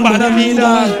can do bad me,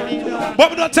 dog. But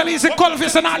we don't tell you it's a call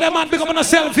face and all them man becoming a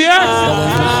self here.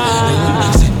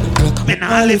 Me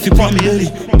nah live you for me.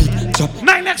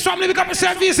 Nine next family, big up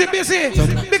yourself, busy.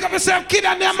 Big up yourself, kid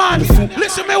and their man.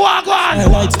 Listen me, walk on. I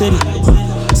like steady.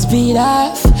 Speed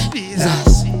off.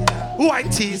 Jesus.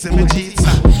 White tees and me jeans.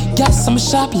 Gas I'm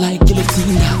sharp like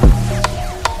guillotine.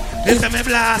 Listen me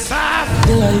blast off.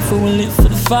 The life will live for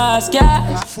the fast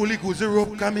gas. Fully goes the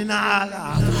rope coming all.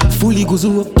 Fully goes the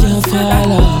rope can't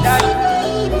fall off.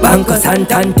 Banco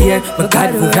Santander, my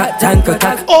God, we got tank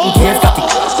attack.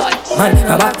 Man,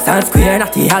 my back stand square,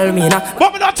 not the Almina.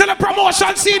 But we don't tell a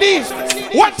promotion CD.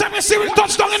 One time you see we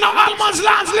touchdown in the Almonds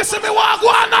lands, listen me walk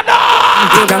one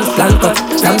another. Gangs Blanco,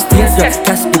 gangs tears, yes,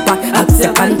 cash pipa, at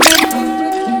second.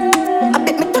 I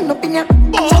bet me turn up in ya.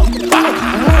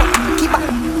 Keep up.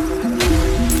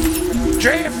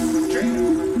 Drift.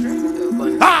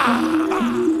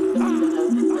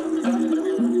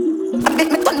 I bet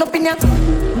me turn up in ya.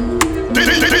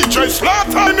 DJ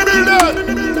Slatta in the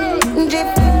building.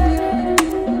 Drift.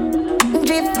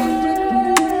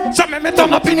 So me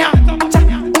turn up in ya.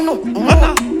 No,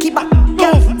 keep up,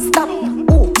 stop,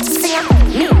 sing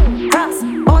me, cross,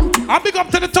 on. I big up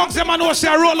to the talks, them man who say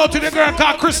I roll out to the girl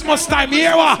called Christmas time, you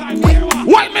hear what?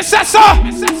 What me say so?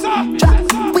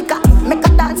 We got, make a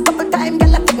dance couple times,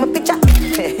 girl, I take my picture.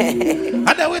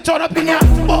 And then we turn up in ya.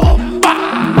 Boom,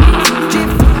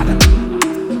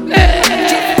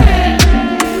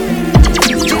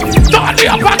 turn it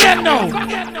up again now.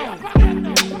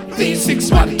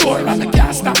 V6 door and I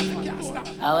can't stop.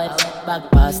 I went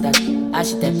back past that. I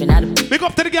should step in at the big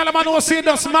up to the girl man who say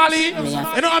the Smiley. You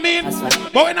know what I mean?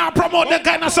 But we not promote that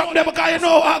kind of something there because you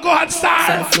know I go and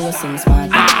start. She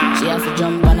has to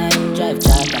jump on and drive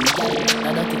charter.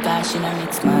 I don't think I should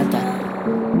make smarter.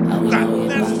 I will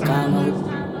know it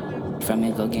back from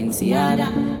me go against the other.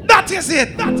 That is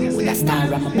it. With a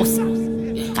star on my pussy.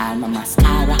 Call my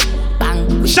mascara.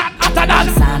 Bang. Shot after that.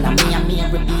 Me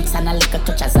beats and a little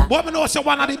touch as a. What me know say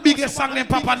one of the biggest songs in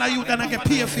Papa na you then I get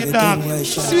paid for your dog.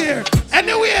 Swear.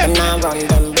 Anyway.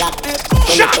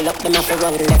 Shot.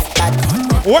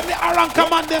 When the Aran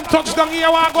command them touchdown here,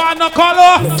 I go on the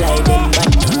color.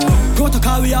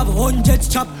 Protocol we have 100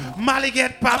 chop. Mali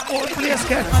get pop, old place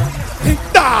get.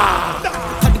 Da.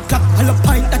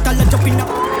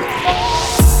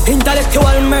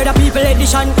 Intellectual murder people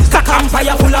edition. Stack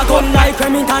empire full of gun like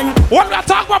Remington. What we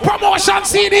talk about promotion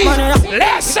CD?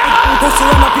 Listen.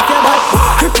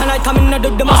 Kryptonite coming out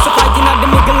of the master fighting at the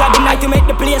middle of the night to make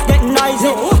the place get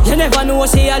noisy. You never know,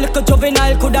 say a little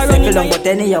juvenile could have run long, but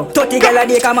anyhow, 30 girl a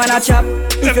day come on a chop.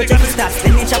 If you check the stats,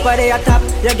 then you chop a day a top.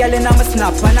 Your girl in a my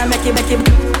snap and I make it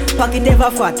pocket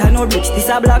ever fat. I know rich, this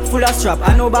a black full of strap.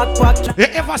 I know backpack. You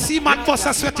ever see man bust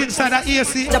a sweat inside the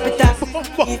AC? Chop it up.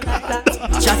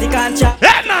 Chassis can't chop.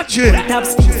 Hey, not you. Top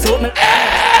speed, so me.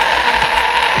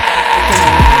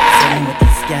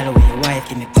 This girl away, wife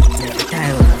give me every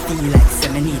time. I feel like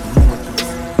some need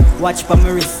more. Watch for my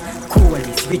wrist, cool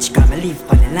this rich come live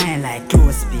on the line like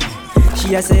close beam.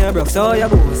 She a say you broke, so you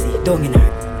bossy, down in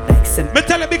her. Me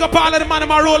tell you, big up all of the man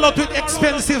who roll out with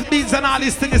expensive beats and all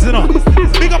these things, you know.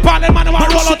 Big up all the man who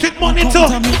roll out with money too.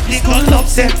 Nigga love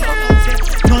set.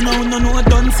 No, I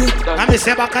done set. And me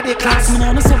say back at the class. Me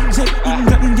not a subject. I'm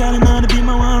getting girl and all to be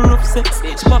my one rough sex.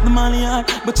 She pop the money hard,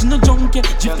 but she no drunk yet.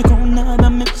 Drift the crown hard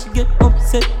and make she get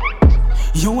upset.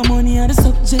 You want money on the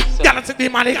subject. Gotta take the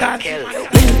money card.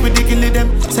 Link with the killing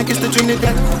them. Seconds to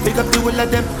Trinidad. Big up the whole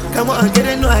of them. Come on, get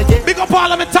it, no idea. Big up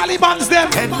all of me Talibans them.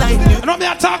 Headline you know what me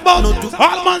I talk about?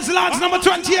 All man's lads, number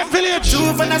 28 village.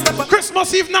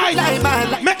 Christmas Eve night.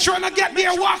 Make sure I get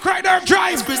there, walk right there,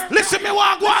 drive. Listen me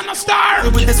walk, go on a star.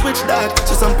 With the switch that.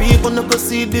 So some people no go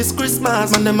see this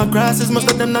Christmas. Man, them a grasses, most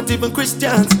of them not even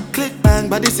Christians. Click bang,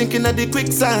 body sinking at the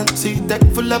quicksand. See that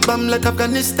full of bomb like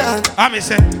Afghanistan. I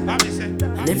say.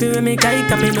 And if you make I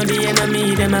come in on the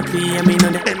enemy, them a play, I mean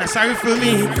on the end. Sorry for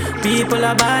me. People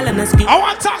are ball and a skin. I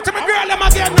want to talk to my girl, them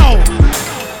again now.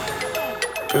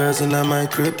 Girls in my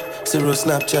crib, 0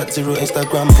 Snapchat, 0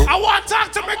 Instagram. I want to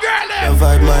talk to my girl, them. I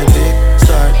vibe my dick,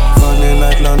 start falling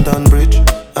like London Bridge.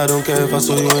 I don't care if I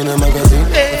saw you in a magazine.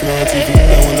 If you're on TV,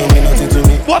 that won't mean nothing to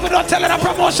me. What we don't tell her a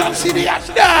promotion CD at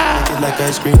like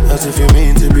ice cream, as if you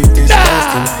mean to be this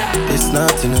nasty. It's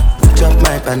not enough. Chop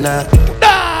my banana.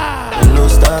 No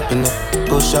stopping it,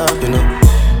 go shopping it.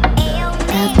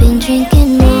 I've been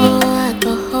drinking more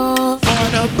alcohol for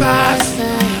the past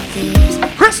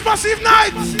Christmas Eve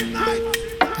night.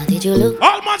 How did you look?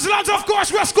 All man's lads, of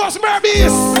course, West Coast babies.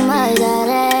 Oh my God,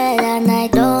 and I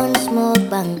don't smoke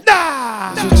bang.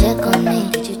 Did you check on me?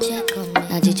 Did you check on me?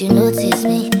 Now did you notice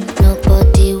me?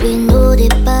 Nobody will know the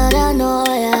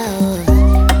paranoia.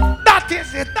 That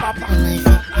is it, Papa. On my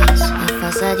fitness, if I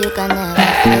said you can never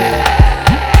feel.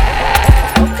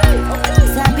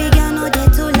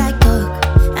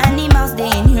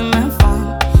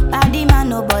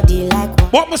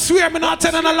 But I swear me not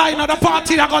telling a lie. Now the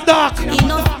party I got dark.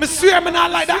 I swear me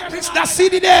not like that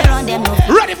CD there.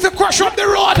 Ready to crush up the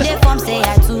road. They form say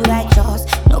I too righteous.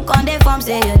 No con they form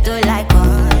say you too like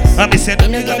us. Let me say that.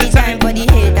 You no get the time for the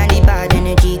hate and the bad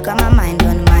energy. Come my mind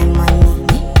on my money.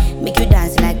 Make you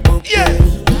dance like broccoli.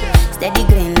 Steady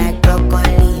green like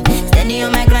broccoli. Steady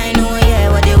on my grind. Oh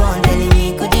yeah, what they want telling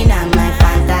me could deny my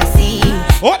fantasy.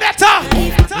 Oh that's up.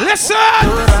 Listen.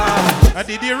 I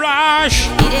did the rush.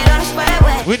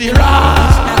 With the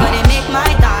rush. Now gonna make my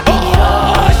dog with the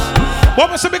rush. What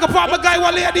must I make a part of guy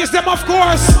while ladies them of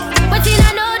course. What did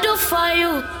I know do for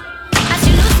you? As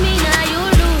you lose me now you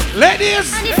lose.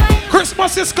 Ladies,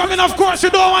 Christmas is coming of course. You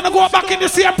don't want to go back in the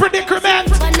same predicament.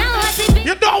 But now I see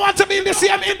you don't want to be in the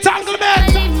same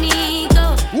entanglement.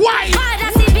 Why?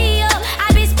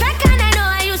 I be spec and I know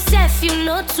how you self you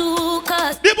know too.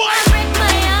 Cause the boy I break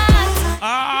my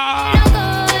heart. No go,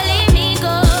 leave me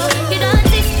go. You don't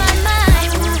fix my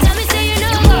mind. Tell me say you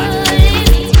know go, leave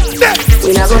me.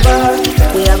 We never go,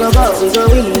 we never go, we go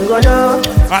win, you go know.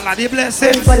 All of the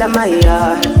blessings full of my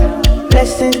yard.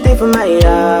 Blessings stay for my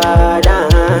yard,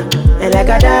 And like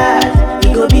a dad,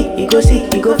 he go be, he go see,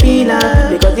 he go feel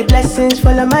because the blessings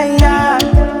full of my yard.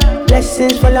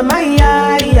 Blessings full of my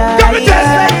yard, I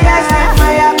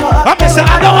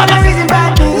don't want to reason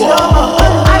bad things no more.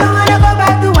 I don't want to go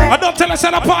back to where I don't tell us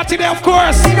at a party there of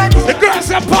course. The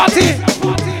girls at party.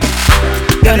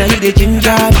 Gonna hit the gym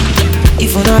job.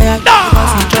 If you know ya,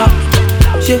 drop.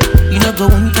 Shit, you know go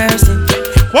in person.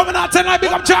 Women are telling I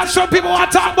big up charge, some people are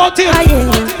talking about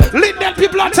it. Linden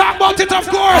people are talking about it, of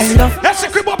course.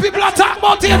 Essecribo people are talking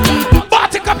about it.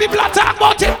 Batica people are talking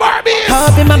about it. Barbie.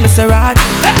 Hop in my Maserati.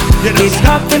 It's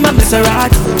hop in my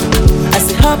Maserati. I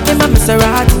say hop in my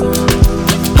Maserati.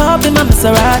 Hop in my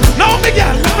Maserati. No,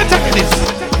 Miguel, let me tell you this.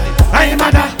 I am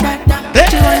a dad.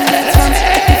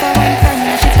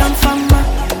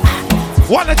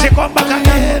 Wanna take on back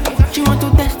again? She want to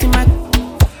test my.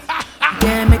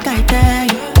 Yeah, make I tell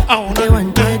you. They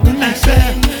want to do like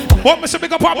say. What me say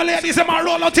big up our ladies and my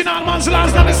roll out in all man's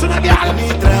lands. Now listen again.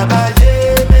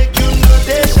 Make you know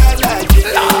they shall like it.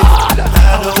 I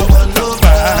don't want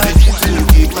nobody to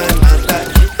keep my man like.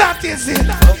 That is it.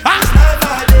 I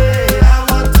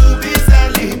want to be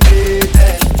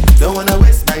celebrated. Don't wanna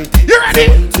waste my time. You ready?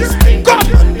 Go.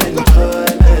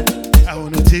 I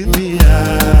wanna take me out.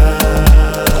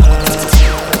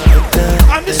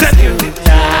 I'm just saying you.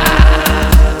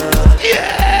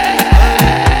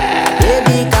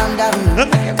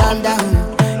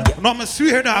 No, I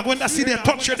swear now, when I see them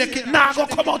touch your dick, now go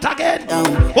come out again.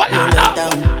 What now?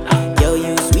 Yo,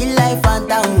 you sweet life, fan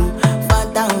down.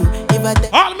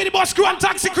 All mini bus crew and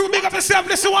taxi crew, make up yourself,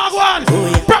 listen what I want.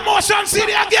 Promotion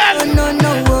CD again.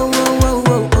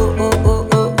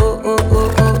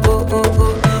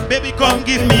 Baby, come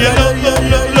give me a love.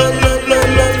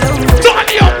 Turn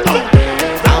me up now.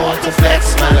 I want to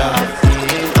flex my love.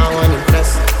 I want to impress.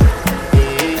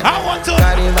 I want to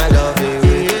carry my love.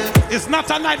 It's not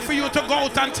a night for you to go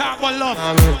out and talk about love.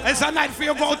 It's a night for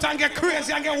you to go out and get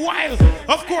crazy and get wild.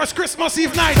 Of course, Christmas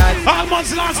Eve night. All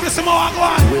months long, listen more I go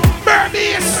on.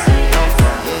 Birdies.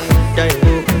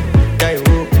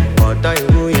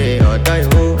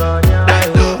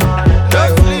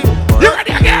 You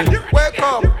ready again? Wake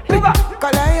up.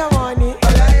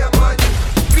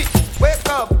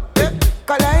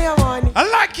 I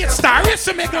like it, star. It's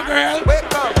a make a girl.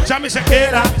 Wake up. Jamie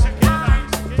Shakira.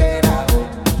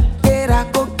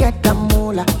 Go get the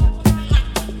moolah.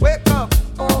 Wake up.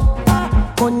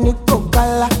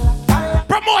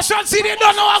 Promotion CD,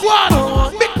 don't know what I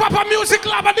want. Big Papa Music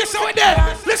Lab, and this is what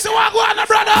there. Listen what I want,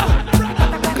 brother.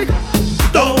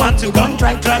 Don't want to come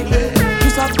try. You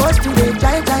supposed to be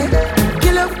try.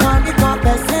 Kill up on the cup,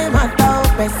 person, my dog,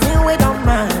 person, we don't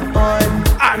mind, boy.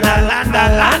 And the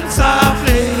land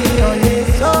softly.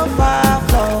 So far,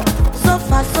 so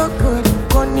far, so good.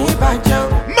 Koni bajo.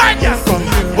 Manya.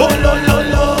 Oh, lo.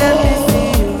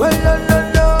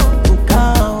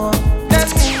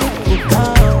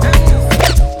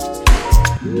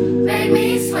 Make me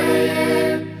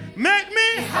sweat. Make me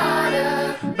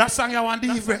harder. That song you want to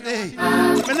leave, hey.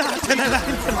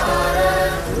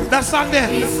 That song there.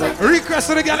 Request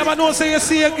to the girl, I know say you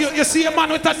see a man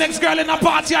with the next girl in a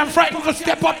party and frightened to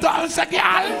step up down and say,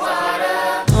 girl.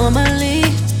 Normally,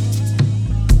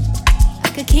 I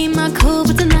could keep my cool,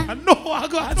 but tonight I know I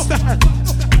got to stand.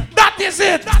 That is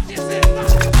it.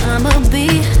 I'ma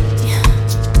be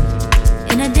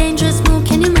in a dangerous mood.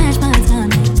 Can you match my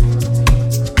timing?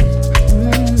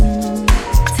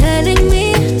 Telling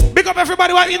me. Big up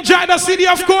everybody who enjoy the city,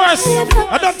 of course.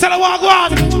 I don't tell her what I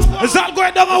want. It's all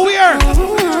going down where?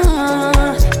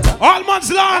 All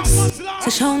months long. So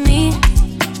show me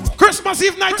Christmas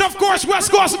Eve night, of course,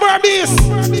 West Coast Burmese.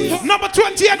 Number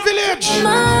 28 Village.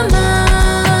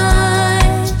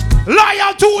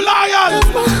 Loyal, too loyal.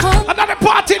 Another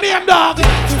party name, dog.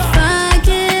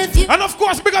 And of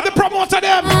course, we got the promoter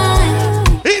them.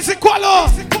 Easy Qualo.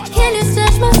 Can you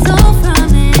snatch my soul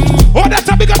from me? Oh, that's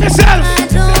a big up yourself.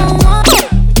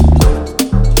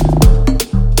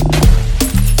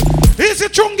 Easy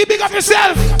Chungi, big up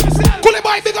yourself. Coolie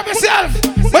Boy, big up yourself.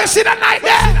 Where you see that night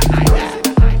there?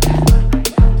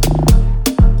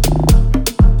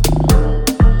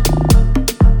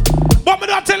 But me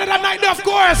not tell you that night there, of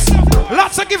course.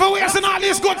 Lots of giveaways and all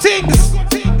these good things.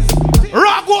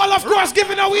 Rock wall, of course,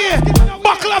 giving away.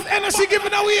 Buckle of energy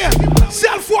giving away.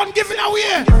 Cell phone giving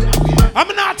away. I'm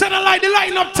not telling you like the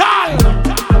line up tall.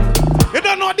 You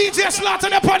don't know DJ Slatta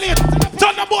upon it.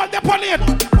 Thunderbolt upon it.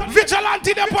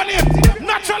 Vigilante upon it.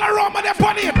 Natural aroma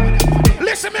upon it.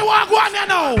 Listen me walk one you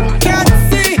know. Can't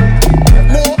see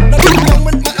more than wrong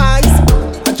with my eyes.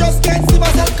 I just can't see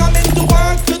myself coming to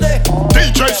work today.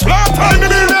 DJ Slatta in the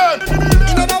building.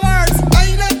 In other words, I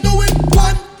ain't not doing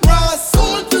one raw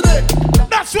soul today.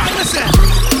 That's what I said.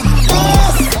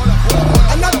 Boss,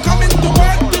 I'm not coming to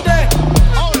work today.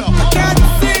 I can't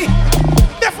see.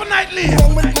 Definitely.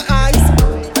 Wrong with my eyes.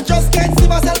 I just can't see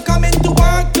myself coming to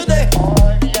work today.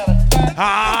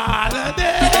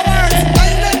 Holiday. In other words, I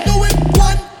ain't not doing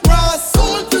one raw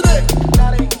soul today.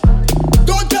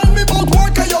 Don't tell me about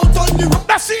work I out on the road.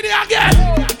 Let's see it again.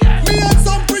 Me and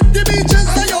some pretty bitches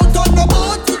I out on the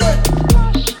boat today.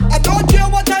 I don't care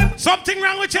what I'm. Something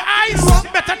wrong with your eyes?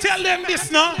 Better tell them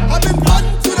this, no? I've been fun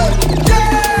today.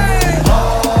 Yeah.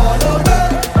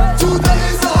 Holiday. Today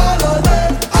is a holiday.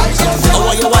 I just. How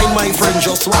are you wine, my friend?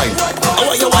 Just wine. How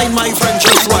are you wine, my friend?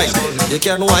 Just wine. You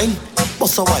can wine,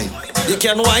 bust a wine. You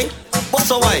can wine,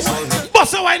 bust a wine.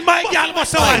 Bust a wine, my girl,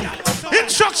 bust a wine.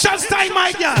 Instructions time,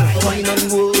 my girl. Wine on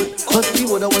wood, husky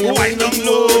wood, Wine on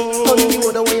low. husky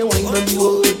wood, wine on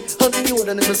wood, husky wood,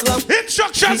 and in the slum.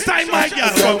 Instructions time, my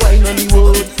girl. Wine on the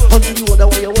wood, husky wood,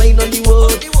 wine on the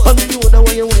wood, husky wood,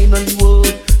 wine on the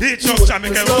wood. Instructions,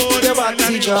 make a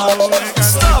road.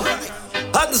 Stop.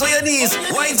 Hands on your knees,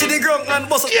 wine to the ground and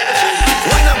bust up.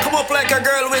 Wine up, come up like a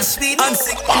girl with speed and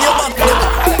sick in your back.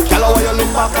 Girl, how you look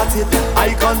back at it?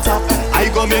 Eye contact, I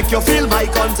go make you feel my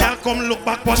contact. Come look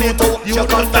back on it. You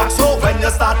contact, so when you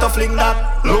start to fling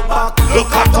that, look back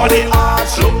on it.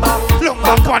 Look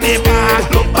back on it, man.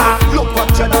 Look back, look what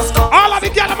you just got. All of the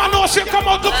girls, I know she come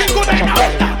out looking good right now.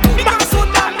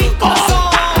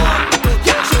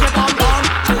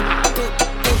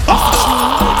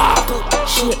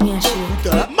 Shake me and shake.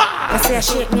 I say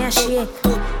shake me and shake.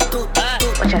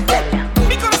 What you say?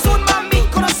 Mi corazón, mami,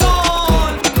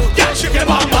 corazón. Yeah, shake your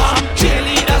bum bum.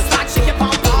 Cheerleaders like shake your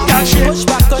bum bum. Yeah, shake. Push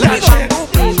back to the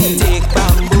bamboo. Take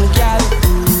bamboo, girl.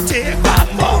 Take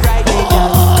bamboo. Right there,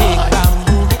 girl. Take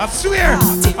bamboo. I swear,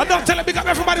 I don't tell you big up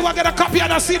everybody will get a copy of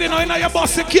the CD now in your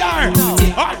bus car.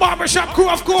 All barbershop crew,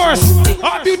 of course.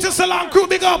 All beauty salon crew,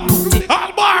 big up.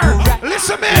 All bar,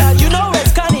 listen me. You know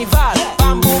it's carnival.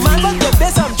 Bamboo man, but the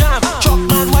best of jam. Truck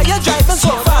man, why you driving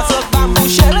so fast? Look, bamboo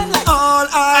shelling like all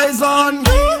eyes on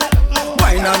you.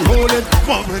 Wine and hold it.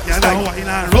 Come on, girl, wine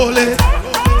and roll it.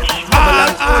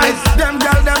 All eyes, them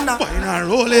girl, them now. Wine and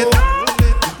roll it.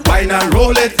 Wine and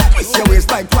roll it. Twist your waist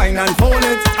like wine and fold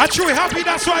it. I'm truly happy,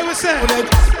 that's why we say.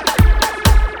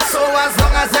 So as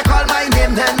long as you call my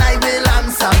name, then I will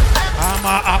answer. I'm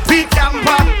a happy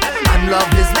camper and love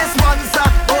business sponsor.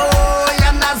 Oh,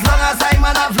 and as long as I'm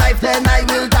man of life, then I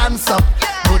will dance up.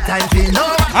 No time for no.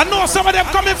 I know some of them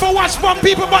coming for watch from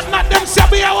people, but not them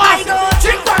sabi how I go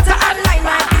drink water and mind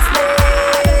my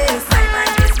business. Mind my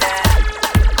business.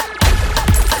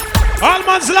 All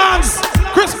man's lands,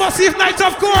 Christmas Eve night,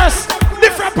 of course.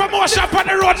 Different promotion on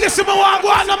the road. Listen, me want go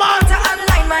on, man. Water and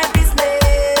mind my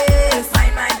business.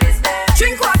 Mind my business.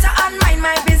 Drink water and mind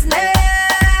my business.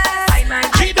 Mind my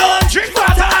business. She don't drink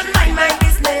water and mind my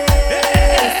business.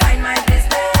 Mind my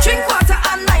business. Drink water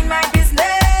and mind my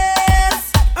business.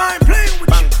 I'm playing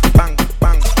with you. Bang,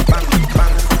 bang, bang, bang,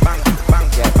 bang, bang, bang,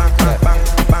 yeah, bang, bang,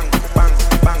 bang, bang,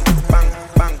 bang, bang,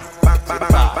 bang, bang, bang,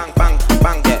 bang, bang, bang,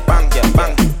 bang, yeah, bang, yeah,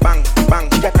 bang, bang, bang.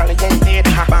 You call it dead,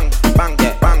 ha. Bang, bang,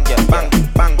 yeah, bang, yeah, bang,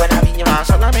 bang. When I'm in your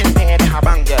house, I'm in bed, ha.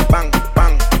 Bang, yeah, bang,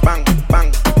 bang, bang,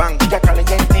 bang, bang. You call it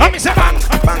dead. Let me say bang,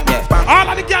 bang, yeah, bang. all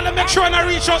of the girls make sure I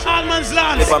reach out all man's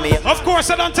lands. Of course,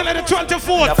 I don't tell you the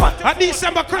 24th at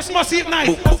December Christmas Eve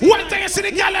night. One thing you see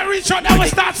the girl reach out, they will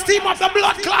start steam up the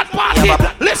blood clot party.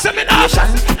 Listen me now.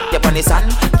 Get on the sun,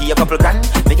 give you a couple grand,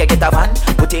 make you get a van,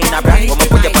 put it in a brand,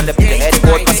 put you on the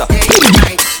headboard,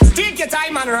 Take your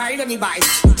time and ride on the bike.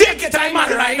 Take your time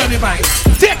and ride on the bike.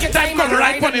 Take your time and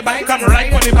ride on the bike. And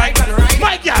ride on the bike.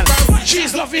 My girl,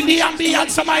 she's loving the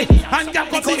ambience of my and girl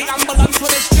got the ambulance for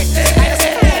the street.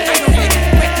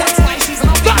 That's why she's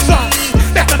loving. That's all.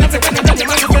 Better than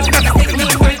everyone.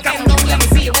 Let me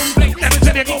see you break. Let me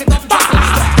tell you go.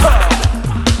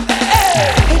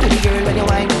 Baby girl, when you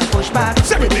whine, push back.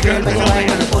 Baby girl, when you whine,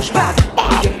 push back.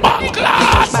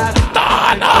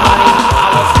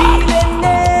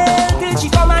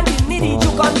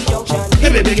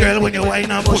 Baby girl, when you whine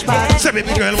and push back. Say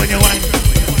baby girl, when you whine.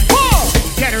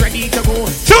 Get ready to go.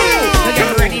 Two.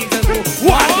 Get ready to go.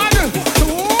 1, 2,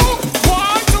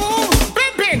 1, 2.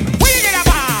 Bim, bim. We get a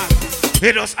bar.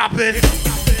 It just happened.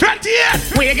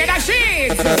 28. We get a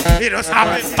sheet. It just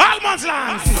happened. Almonds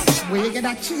land. We get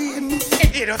a chain.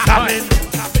 It just happened.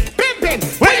 Bim, bim.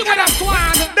 Where you got a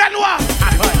squad? Then what?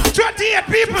 28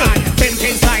 people. Bim,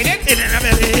 bim, slide it. In the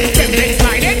belly. Bim, bim,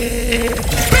 slide it.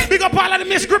 Big up all of the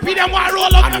Miss Grippy, them want to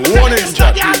roll up. And warning,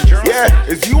 Jackie. Yeah,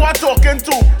 if you are talking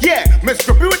to, yeah, Miss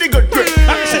Grippy with the good grip.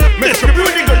 Miss Grippy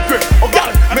with the good grip. Oh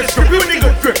God, Miss Grippy with the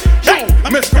good grip. Yo,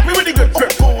 Miss Grippy with the good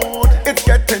grip. Oh God, it's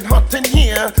getting hot in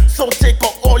here, so take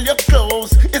off all your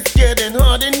clothes. It's getting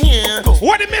hot in here.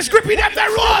 What the Miss Grippy, them the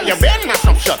roll? You're been in a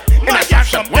stop shot. In a stop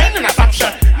shot. When in a stop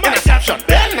shot. In a stop shot.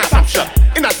 Then in a stop shot.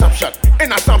 In a stop shot.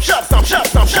 In a stop shot. Stop shot.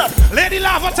 Stop shot. Lady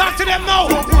Lava, talk to them now.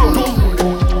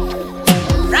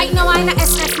 Right now I'm in a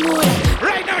SF mood.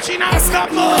 Right now she not stop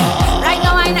mood. Right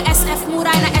now I'm in a SF mood.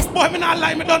 I'm in a SF. Boy, me not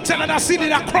lie, me don't tell her that city,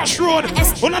 that crossroad.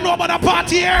 You don't know about the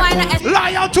party here.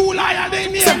 Liar, two liar,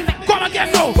 they near. Come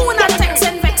again now. Who not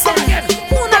texting, vexing?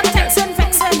 Who not texting,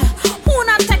 vexing? Who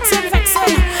not texting,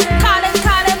 vexing? Calling,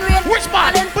 rain. Which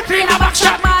ball? Between a back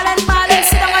shot. Ballin',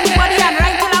 sit down on the body and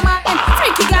right till I'm in.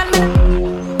 Freaky girl, man.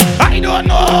 I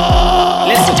don't know.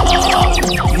 Listen.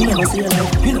 You never see your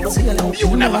life. You never see your life.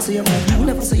 You never see your life. You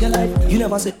never see your life. You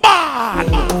never see.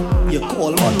 You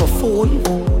call me on my phone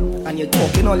and you're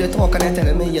talking all your talk and you're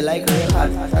telling me you like real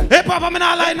hard. Hey Papa, me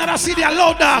not lying, I see the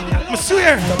loud dog. I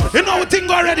swear, you know what thing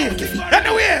already.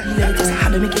 Anyway. How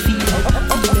to make you feel.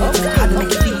 How to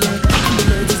make you feel.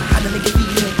 How to make you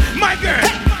feel. My girl,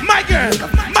 my girl,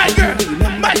 my girl,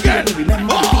 my girl.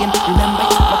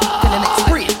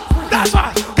 That's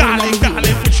why.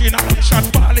 Darling, pushing out the shot,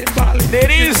 balling.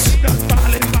 Ladies,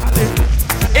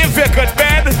 if you could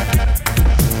bend,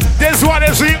 this one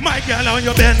is it. My girl on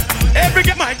your bend. Every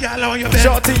girl, my girl on your bend.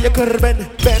 Shorty, you could bend.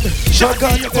 Oh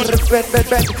God, you could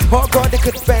bend. Oh God, you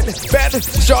could bend.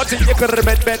 Shorty, you could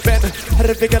bend.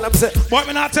 Every girl I'm saying. Boy,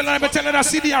 me not tell her, but tell her that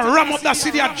CD, I ram up that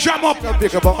CD, I jam up.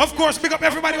 Of course, pick up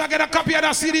everybody who get a copy of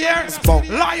that CD here.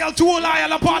 Loyal to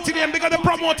loyal, a party them, because the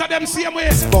promoter them same way.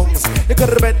 You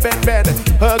could bend.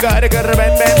 Oh God, you could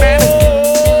bend.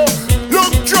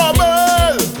 Look trouble.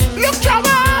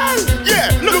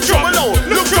 Yeah, look trouble now.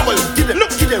 Look trouble. Get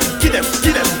them.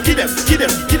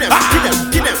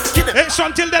 Hey, so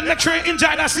until then, make sure you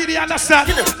enjoy that CD, understand?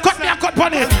 Cut me a cut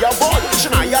on it.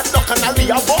 Shania duck and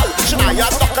Aliyah ball. Shania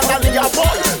duck and Aliyah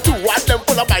ball. Two of them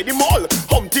pull up by the mall.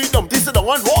 Humpty Dumpty sit on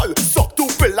one wall. Suck two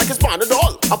pill like a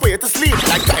Panadol. I put you to sleep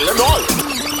like Tylenol.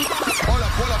 Hold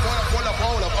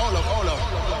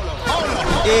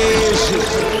up. Easy.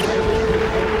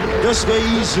 This way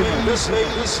easy.